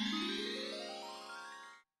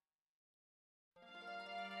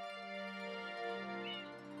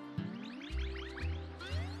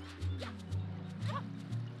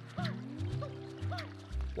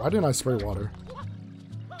 Why didn't I spray water?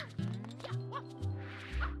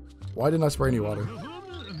 Why didn't I spray any water?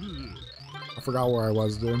 I forgot where I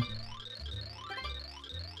was, dude.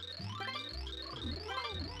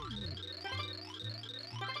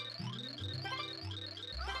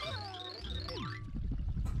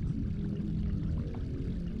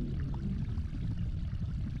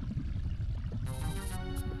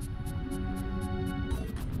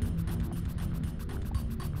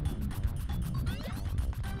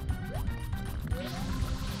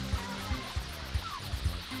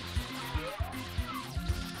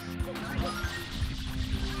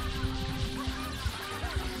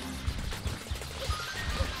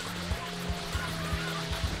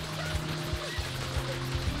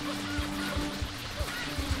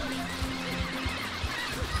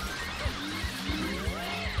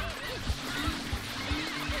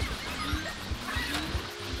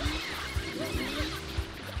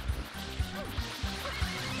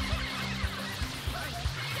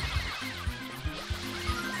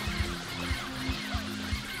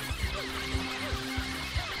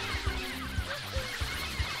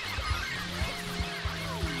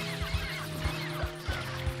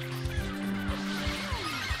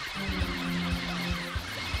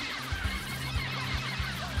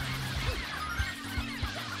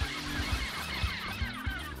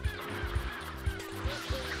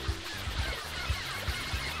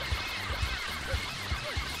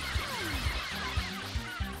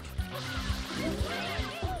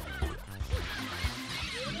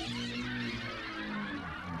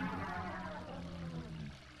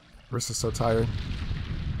 Wrist is so tired.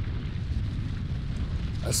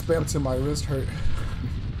 I spammed till my wrist hurt.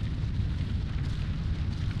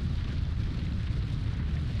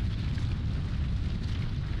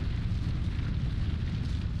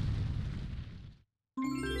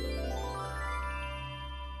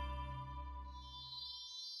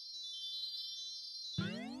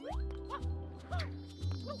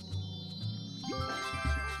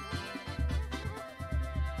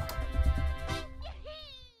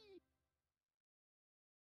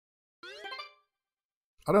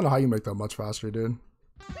 I don't know how you make that much faster, dude.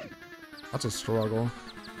 That's a struggle.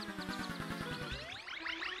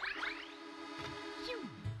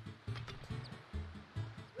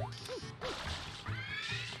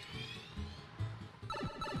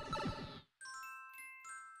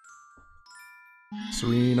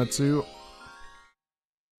 Serena 2.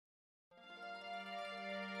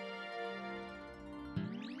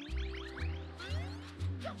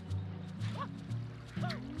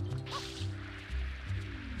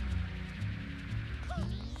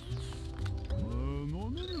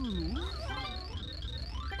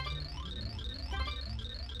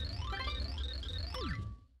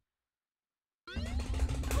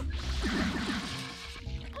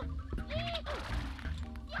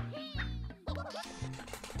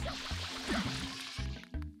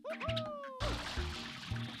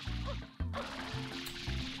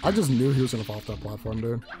 I just knew he was gonna fall off that platform,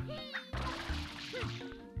 dude.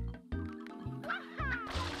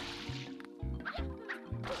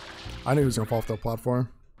 I knew he was gonna fall off that platform.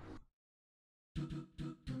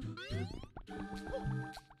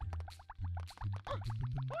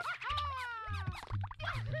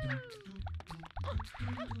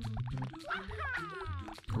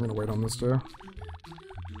 I'm gonna wait on this too.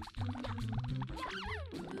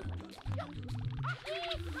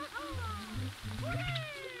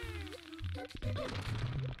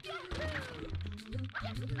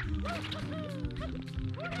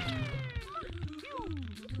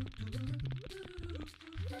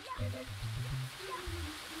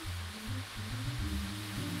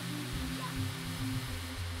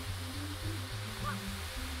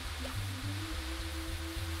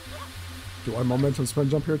 Do I momentum spin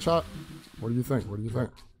jump here, chat? What do you think? What do you think?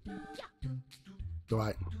 Do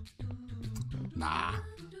I? Nah.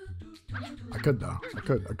 I could though. I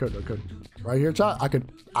could. Right here, chat? I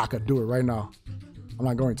could do it right now. I'm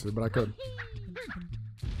not going to, but I could.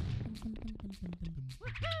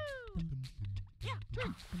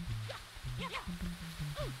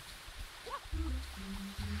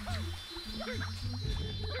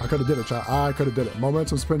 I could have did it, chat. I could have did it.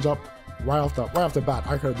 Momentum spin jump right off the bat.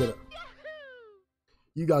 I could have did it.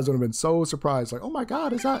 You guys would have been so surprised. Like, oh my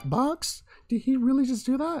god, is that Box? Did he really just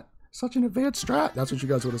do that? Such an advanced strat. That's what you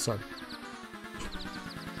guys would have said.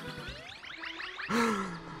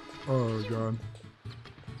 Oh god.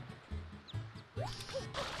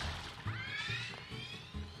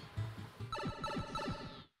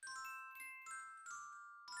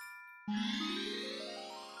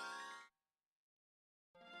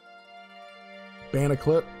 Ban a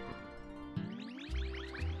clip.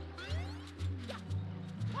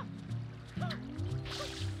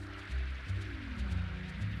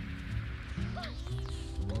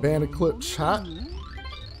 Ban a clip chat.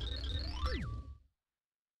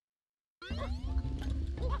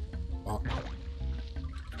 Oh.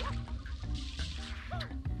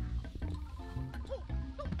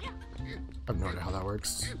 I have no idea how that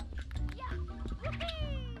works.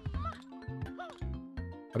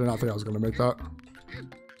 I did not think I was going to make that.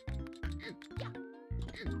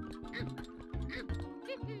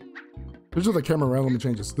 Here's where the camera randomly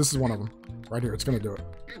changes. This is one of them. Right here. It's going to do it.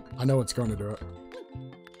 I know it's going to do it.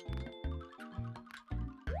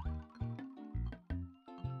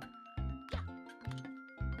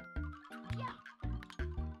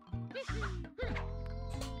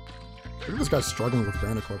 Look at this guy struggling with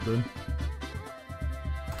Bandicoot, dude.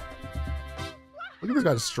 Look at this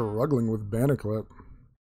guy struggling with Bandicoot.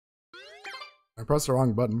 I pressed the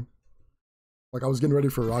wrong button. Like I was getting ready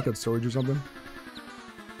for rocket storage or something.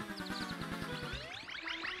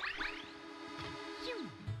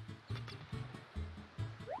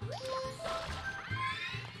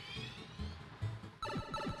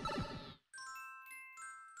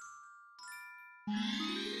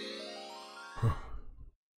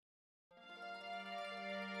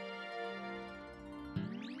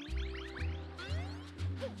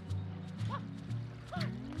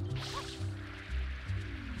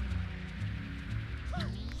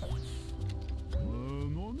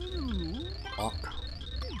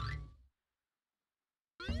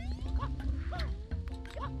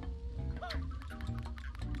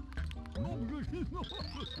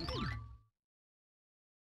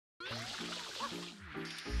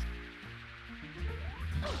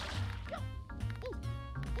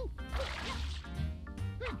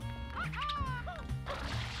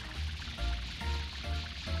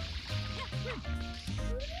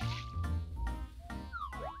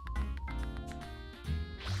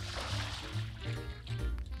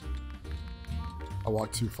 I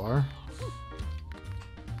walked too far.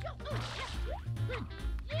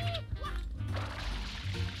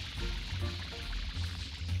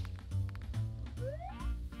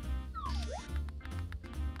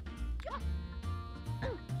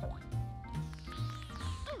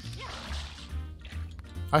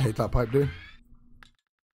 I hate that pipe, dude.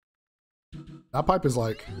 That pipe is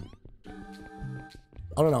like, I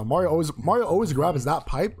don't know. Mario always grabs that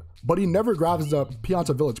pipe, but he never grabs the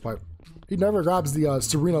Pianta Village pipe. He never grabs the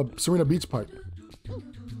Serena Beach pipe. You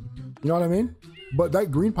know what I mean? But that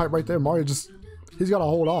green pipe right there, Mario he's got to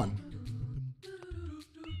hold on.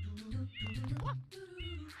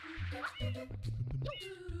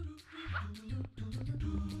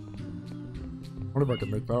 I wonder if I can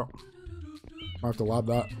make that. I have to lab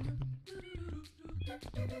that.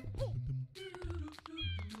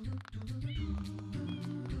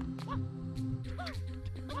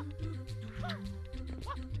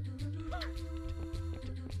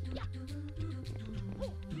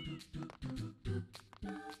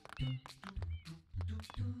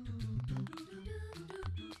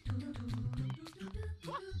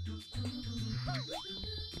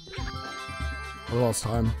 I lost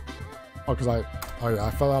time. Oh, because I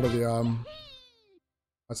fell out of the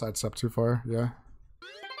I sidestepped too far. Yeah.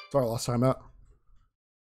 Sorry, I lost time at.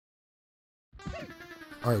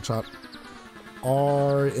 All right, chat.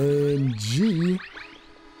 RNG.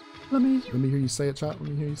 Let me hear you say it, chat. Let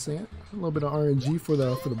me hear you say it. A little bit of RNG for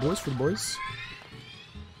the boys.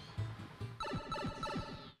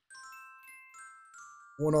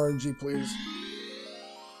 One RNG, please.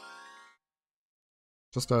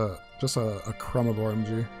 Just a crumb of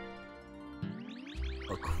RNG.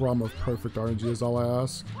 A crumb of perfect RNG is all I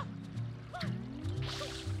ask.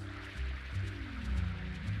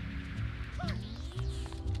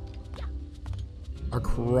 A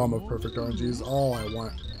crumb of perfect RNG is all I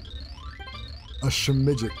want. A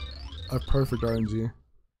schmidget of perfect RNG.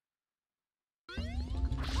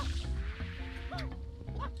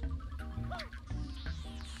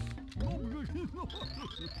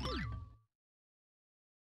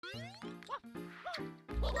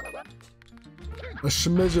 A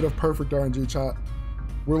schmidget of perfect RNG, chat.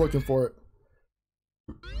 We're looking for it.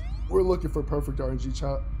 We're looking for perfect RNG,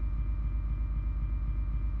 chat.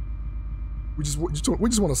 We just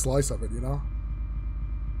want a slice of it, you know?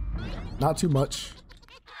 Not too much.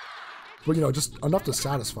 But, you know, just enough to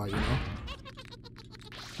satisfy, you know?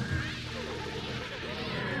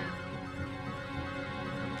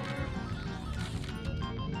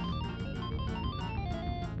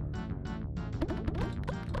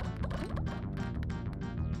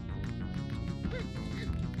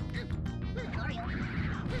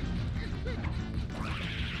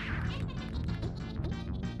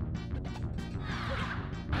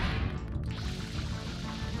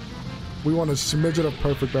 We want a smidget of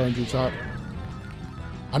perfect RNG, chat.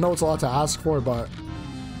 I know it's a lot to ask for, but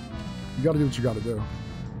you gotta do what you gotta do.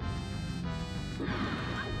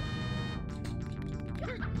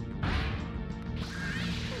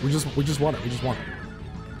 We just want it. We just want it.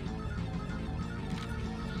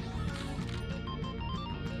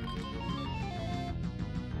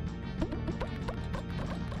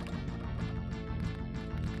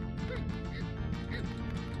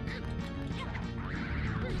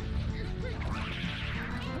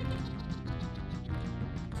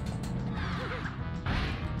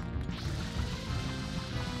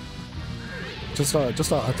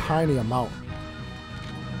 Just a tiny amount.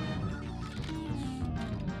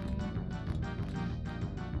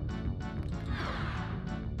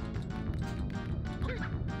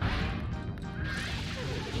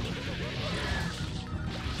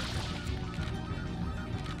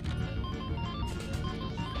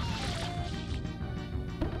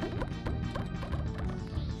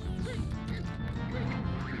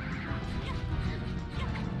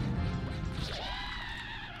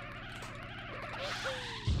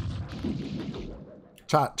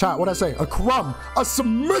 Chat, what'd I say? A crumb, a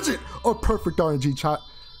smidget of perfect RNG, chat.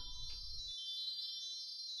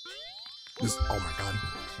 This, oh my god.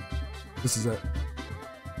 This is it.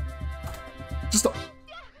 Just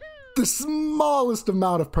the smallest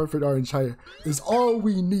amount of perfect RNG is all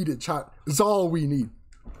we needed, chat. Is all we need.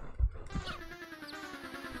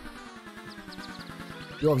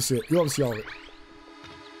 You love to see it. You love to see all of it.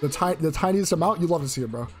 The tiniest amount, you love to see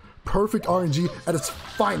it, bro. Perfect RNG at its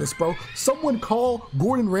finest, bro. Someone call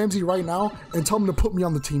Gordon Ramsay right now and tell him to put me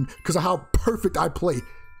on the team because of how perfect I play.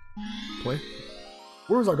 Play?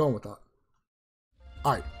 Where was I going with that?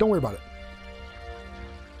 Alright, don't worry about it.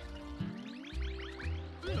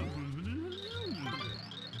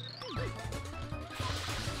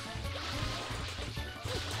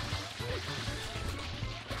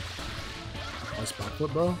 Nice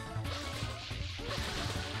backflip, bro.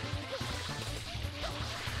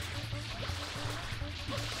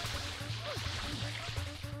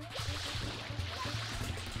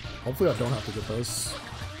 Hopefully I don't have to get those.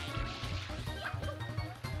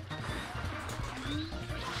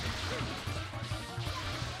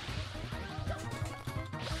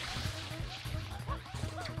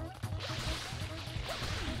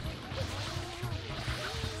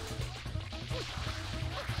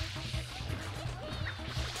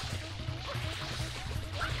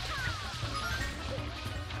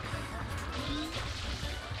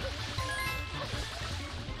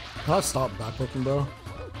 Can I stop backflipping, bro?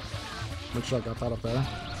 Make sure I got that up there.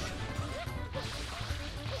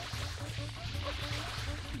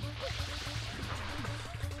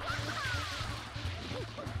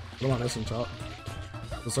 Come on, nice and top.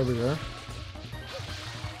 This over here.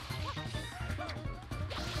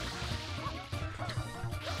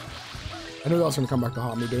 I knew that was gonna come back to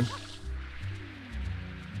haunt me, dude.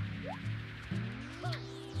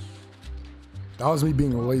 That was me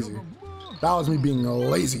being lazy. That was me being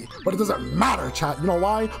lazy. But it doesn't matter, chat. You know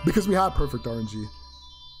why? Because we have perfect RNG.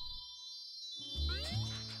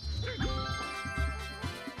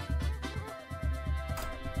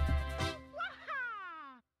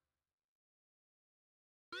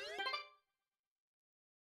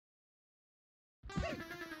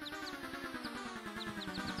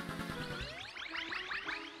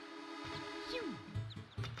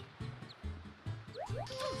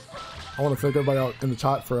 I want to thank everybody out in the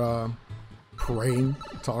chat for praying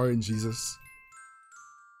to RNGesus.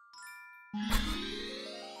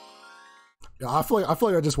 Yeah, I feel like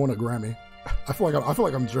I just won a Grammy. I feel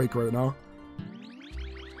like I'm Drake right now.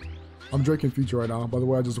 I'm Drake in Future right now. By the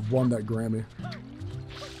way, I just won that Grammy.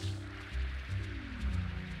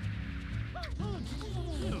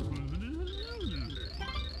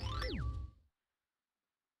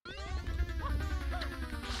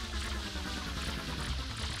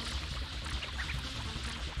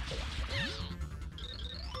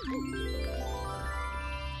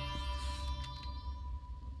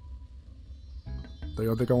 They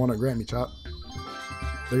don't think I want a Grammy, chat.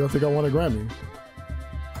 They don't think I want a Grammy.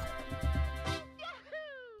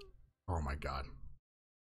 Oh my god.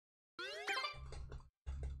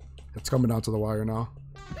 It's coming down to the wire now.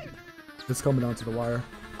 It's coming down to the wire.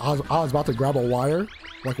 I was about to grab a wire,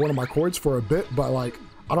 like one of my cords for a bit, but like,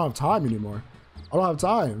 I don't have time anymore. I don't have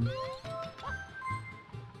time.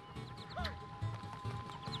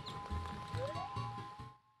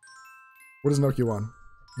 What does Nokia want?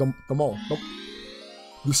 The mole.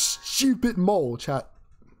 The stupid mole, chat.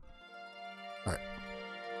 Alright.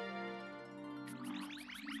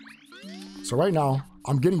 So right now,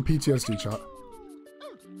 I'm getting PTSD, chat.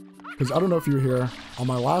 Because I don't know if you were here, on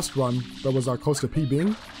my last run that was close to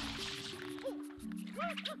PBing,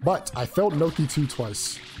 But I failed Noki 2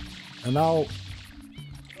 twice. And now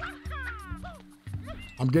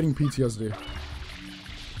I'm getting PTSD.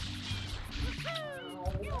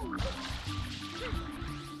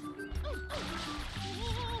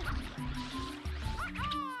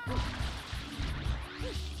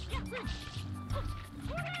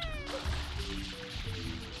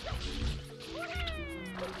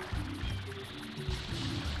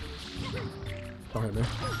 Don't hit me.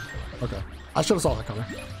 Okay. I should have saw that coming.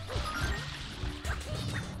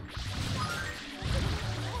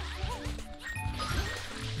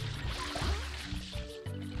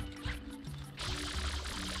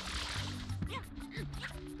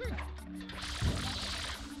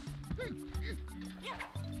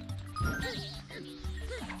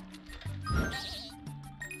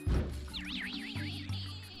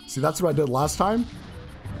 See, that's what I did last time,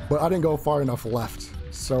 but I didn't go far enough left.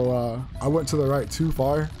 So I went to the right too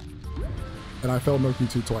far, and I failed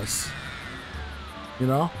Noki 2 twice. You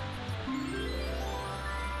know?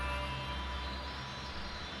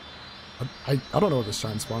 I don't know what this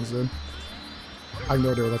shine spawns, dude. I have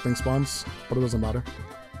no idea where that thing spawns, but it doesn't matter.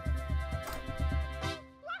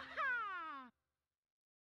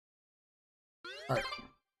 Alright.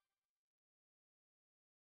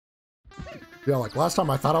 Yeah, like last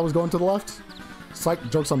time I thought I was going to the left.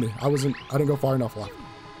 Psych, joke's on me. I didn't go far enough left.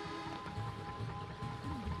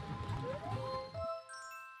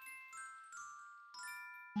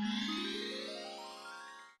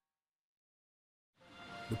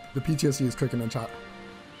 The PTSD is cooking in chat.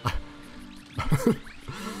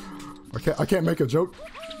 I can't make a joke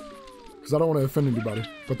because I don't want to offend anybody,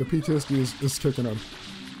 but the PTSD is kicking in.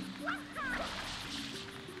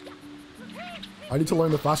 I need to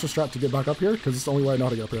learn the faster strat to get back up here because it's the only way I know how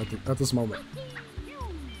to get up here at this moment.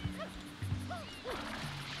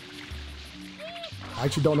 I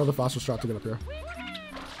actually don't know the faster strat to get up here.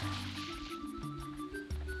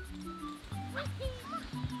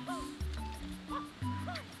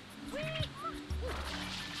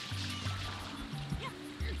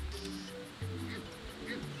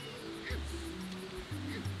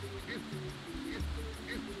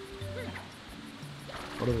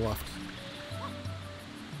 Go to the left.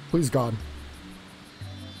 Please, God.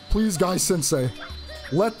 Please, Guy Sensei.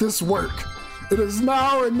 Let this work. It is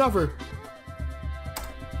now or never.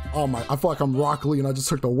 Oh my, I feel like I'm Rock Lee and I just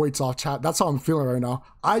took the weights off, chat. That's how I'm feeling right now.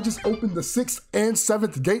 I just opened the 6th and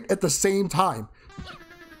 7th gate at the same time.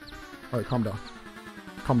 All right, calm down.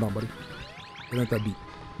 Calm down, buddy. It ain't that deep.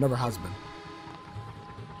 Never has been.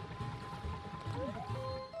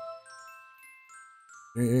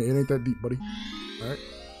 It ain't that deep, buddy. All right.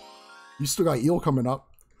 You still got Eel coming up.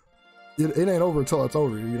 It ain't over until it's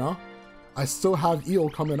over, you know? I still have Eel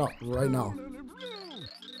coming up right now.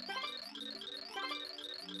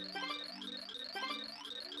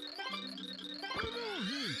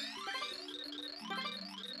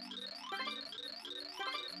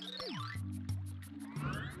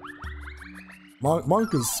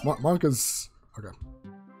 Monk is okay.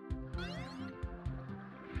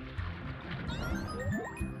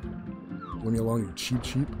 Leave me alone, you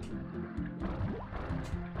cheap.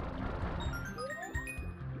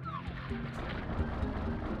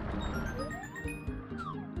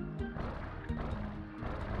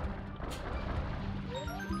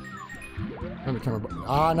 And the camera.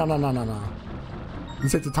 Ah, no. You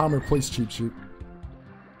take the timer, please, cheap.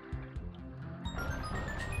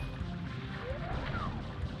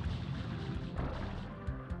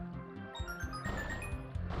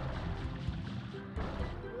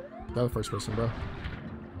 That was first person, bro.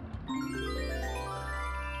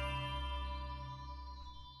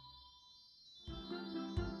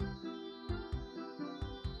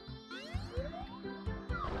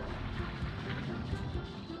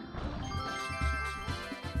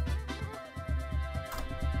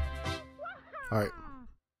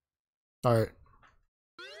 All right.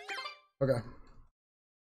 Okay.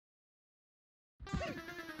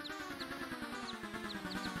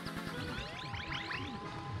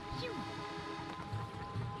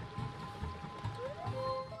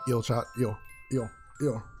 Eel chat, eel.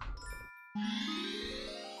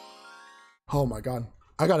 Oh my god.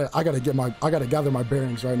 I gotta gather my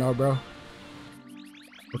bearings right now, bro.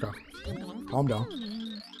 Okay. Calm down.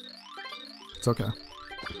 It's okay.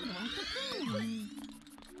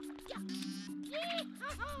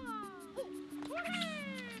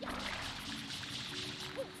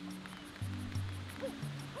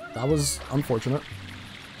 That was unfortunate.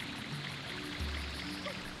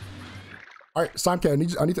 All right, Simk, I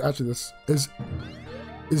need to ask you this.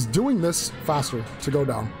 Is doing this faster to go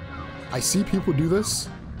down? I see people do this,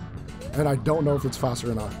 and I don't know if it's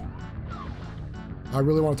faster or not. I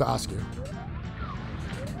really wanted to ask you.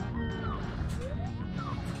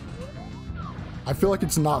 I feel like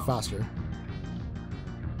it's not faster,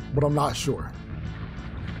 but I'm not sure.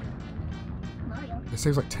 It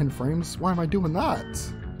saves like 10 frames? Why am I doing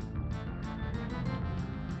that?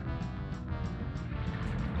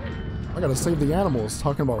 I gotta save the animals,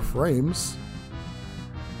 talking about frames.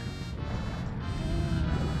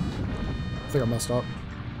 I think I messed up.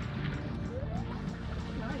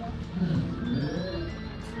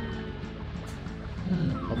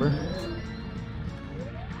 Over.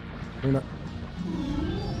 Bring it.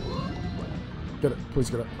 Get it. Please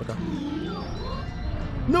get it. Okay.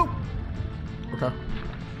 Nope! Okay.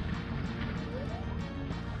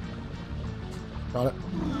 Got it.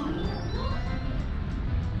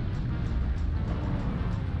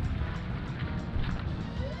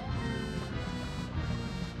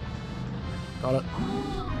 Got it.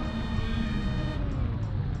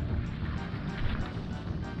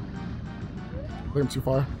 I think I'm too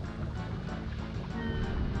far.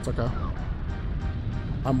 It's okay.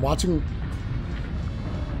 I'm watching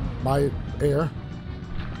my air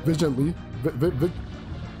vigilantly.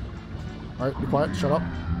 Alright, be quiet. Shut up.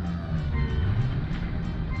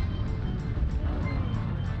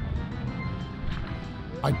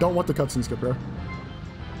 I don't want the cutscene skip here.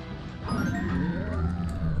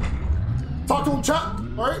 Talk to him, chat!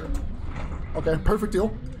 Alright? Okay, perfect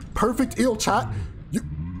deal. Perfect deal, chat. You...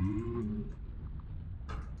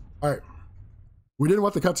 Alright. We didn't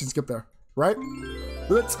want the cutscene skip there, right?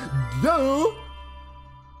 Let's go!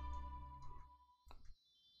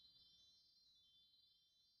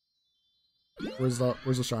 Where's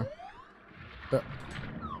the shine? There.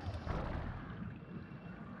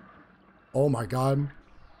 Oh my god.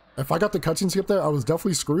 If I got the cutscene skip there, I was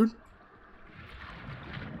definitely screwed.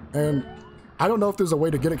 And I don't know if there's a way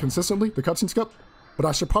to get it consistently, the cutscene skip, but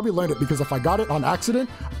I should probably learn it, because if I got it on accident,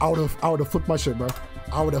 I would have flipped my shit, bro.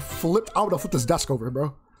 I would have flipped this desk over,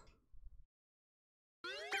 bro.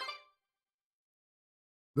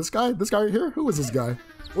 This guy right here? Who is this guy?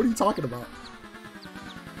 What are you talking about?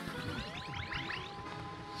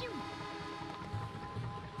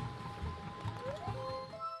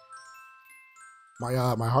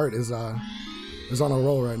 My heart is on a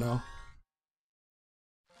roll right now.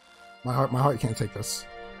 My heart can't take this.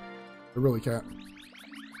 It really can't.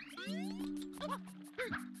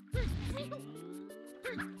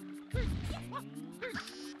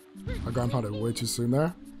 I ground pounded way too soon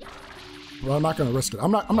there. Well, I'm not gonna risk it.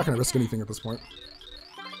 I'm not gonna risk anything at this point.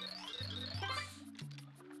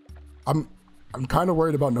 I'm kind of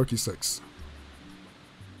worried about Noki 6.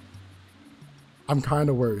 I'm kind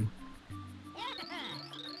of worried.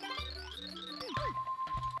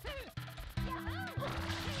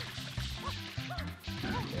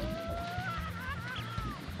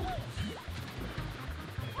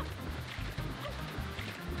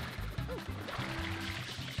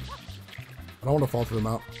 I don't want to fall through the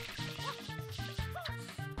map.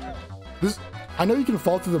 I know you can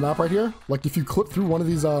fall through the map right here. Like if you clip through one of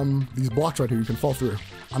these blocks right here, you can fall through.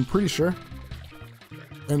 I'm pretty sure.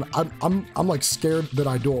 And I'm like scared that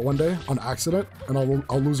I do it one day on accident, and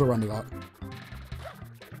I'll lose a run to that.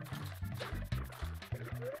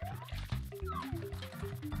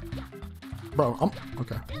 Bro,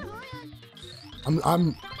 okay.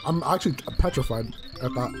 I'm actually petrified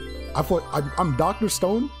at that. I thought I'm Dr.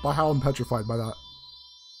 Stone by how I'm petrified by that.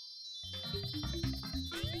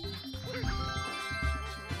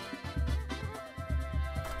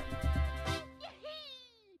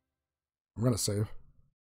 I'm gonna save.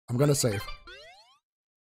 I'm gonna save.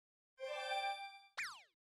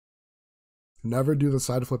 Never do the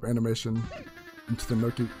side flip animation into the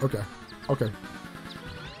Noki. Okay. Okay.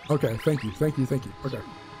 Okay, thank you, thank you, thank you. Okay.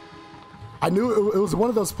 I knew it was one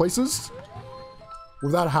of those places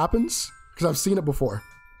where that happens, because I've seen it before.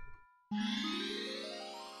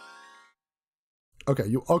 Okay,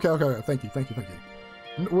 okay, thank you.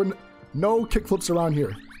 No kickflips around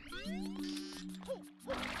here.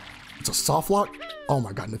 It's a soft lock? Oh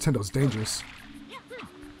my god, Nintendo's dangerous.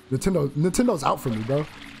 Nintendo's out for me, bro.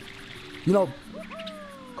 You know,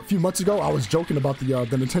 a few months ago, I was joking about the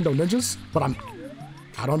Nintendo Ninjas, but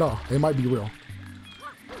I don't know, they might be real.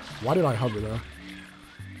 Why did I hover there?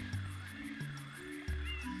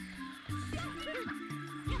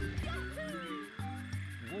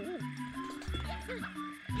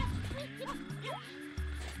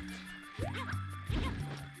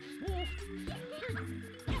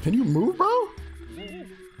 Can you move, bro?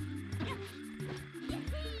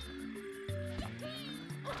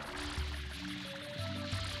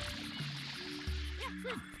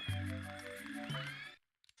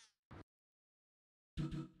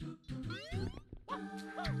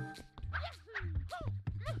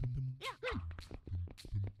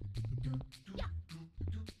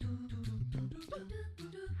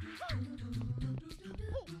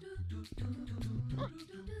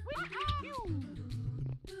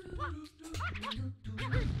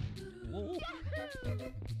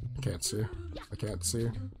 I can't see. I can't see.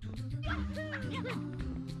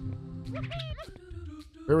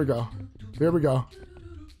 Here we go. Here we go.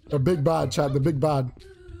 The big bad, chat. The big bad.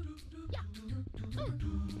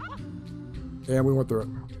 And we went through it.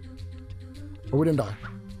 But we didn't die.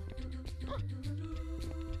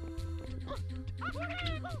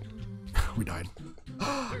 We died.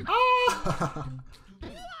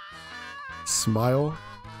 Smile.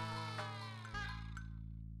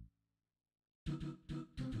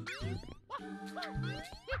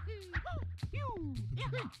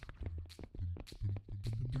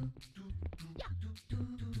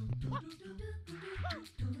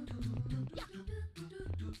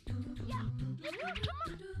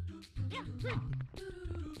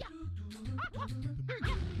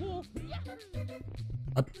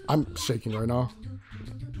 I'm shaking right now.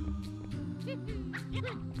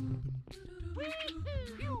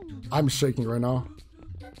 I'm shaking right now.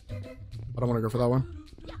 I don't want to go for that one.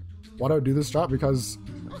 Why do I do this drop? Because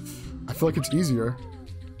I feel like it's easier.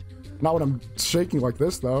 Not when I'm shaking like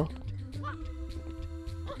this, though.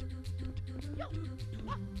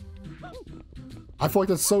 I feel like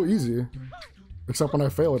that's so easy. Except when I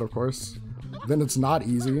fail it, of course. Then it's not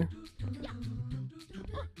easy.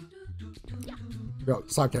 Yo,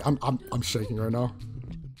 it's okay. I'm shaking right now.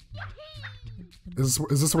 Is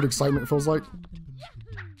this what excitement feels like?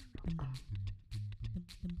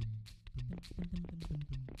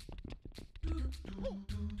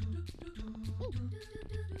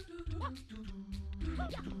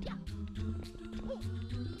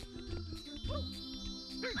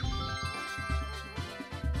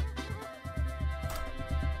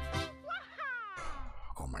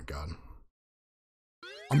 Oh my god.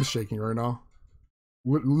 I'm shaking right now.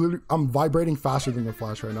 Literally, I'm vibrating faster than the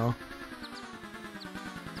Flash right now.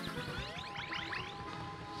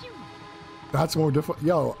 That's more difficult.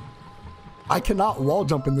 Yo, I cannot wall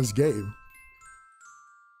jump in this game.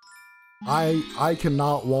 I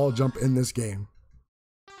cannot wall jump in this game.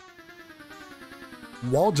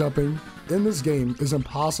 Wall jumping in this game is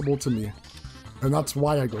impossible to me. And that's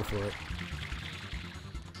why I go for it.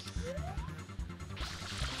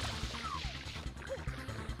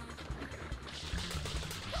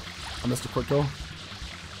 I missed a quick go.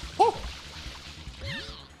 Oh!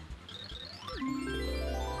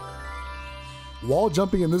 Wall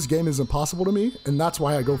jumping in this game is impossible to me, and that's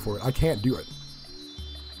why I go for it. I can't do it.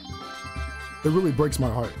 It really breaks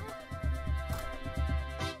my heart.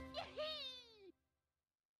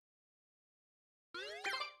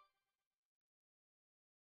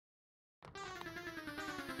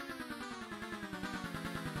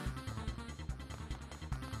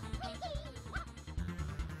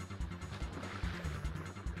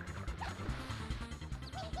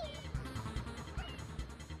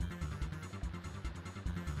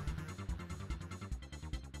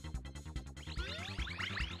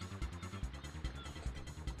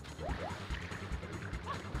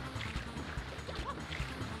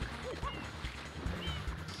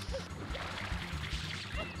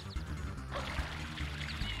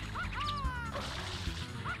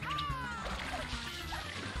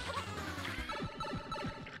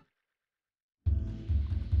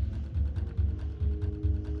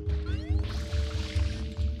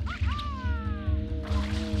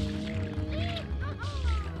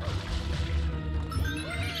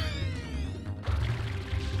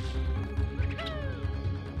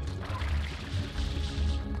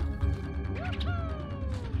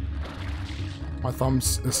 My thumb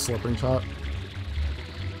is slipping, chat.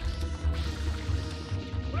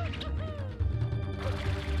 I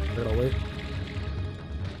gotta wait.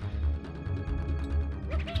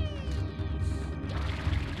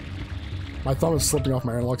 My thumb is slipping off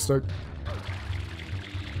my analog stick.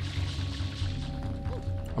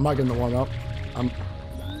 I'm not getting the one up.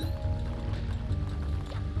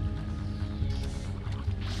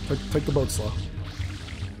 Take the boat slow.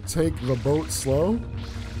 Take the boat slow.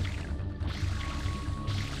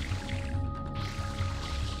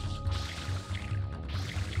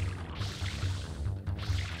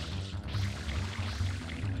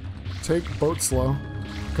 Take boat slow,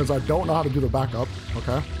 because I don't know how to do the backup,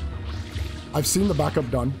 okay? I've seen the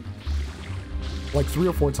backup done, like 3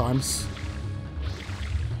 or 4 times.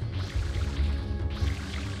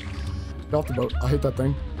 Get off the boat, I hate that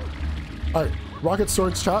thing. Alright, rocket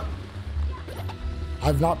storage, chat.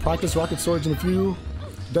 I've not practiced rocket storage in a few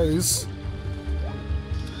days.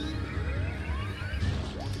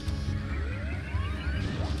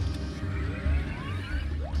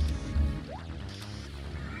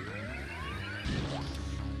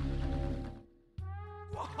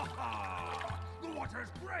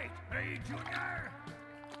 Hey, Junior!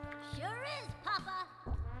 Sure is, Papa.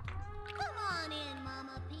 Come on in,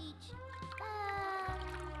 Mama Peach.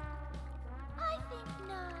 I think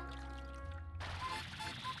not.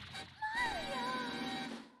 Mario!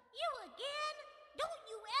 You again? Don't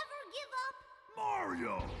you ever give up?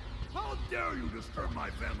 Mario! How dare you disturb my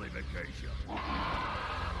family vacation?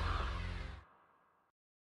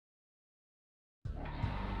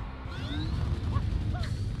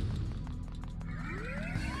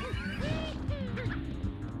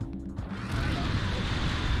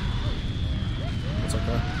 It's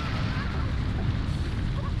okay.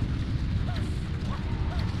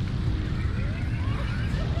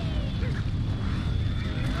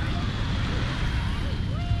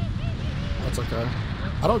 That's okay.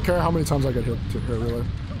 I don't care how many times I get hit here, really.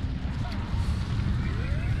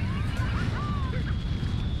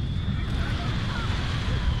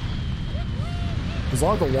 As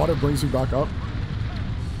long as the water brings me back up,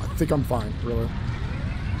 I think I'm fine, really.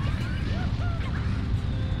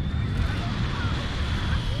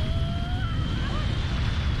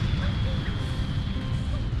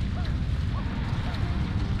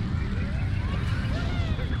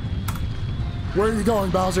 Where are you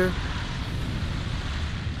going, Bowser?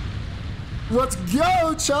 Let's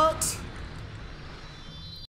go, Chucks!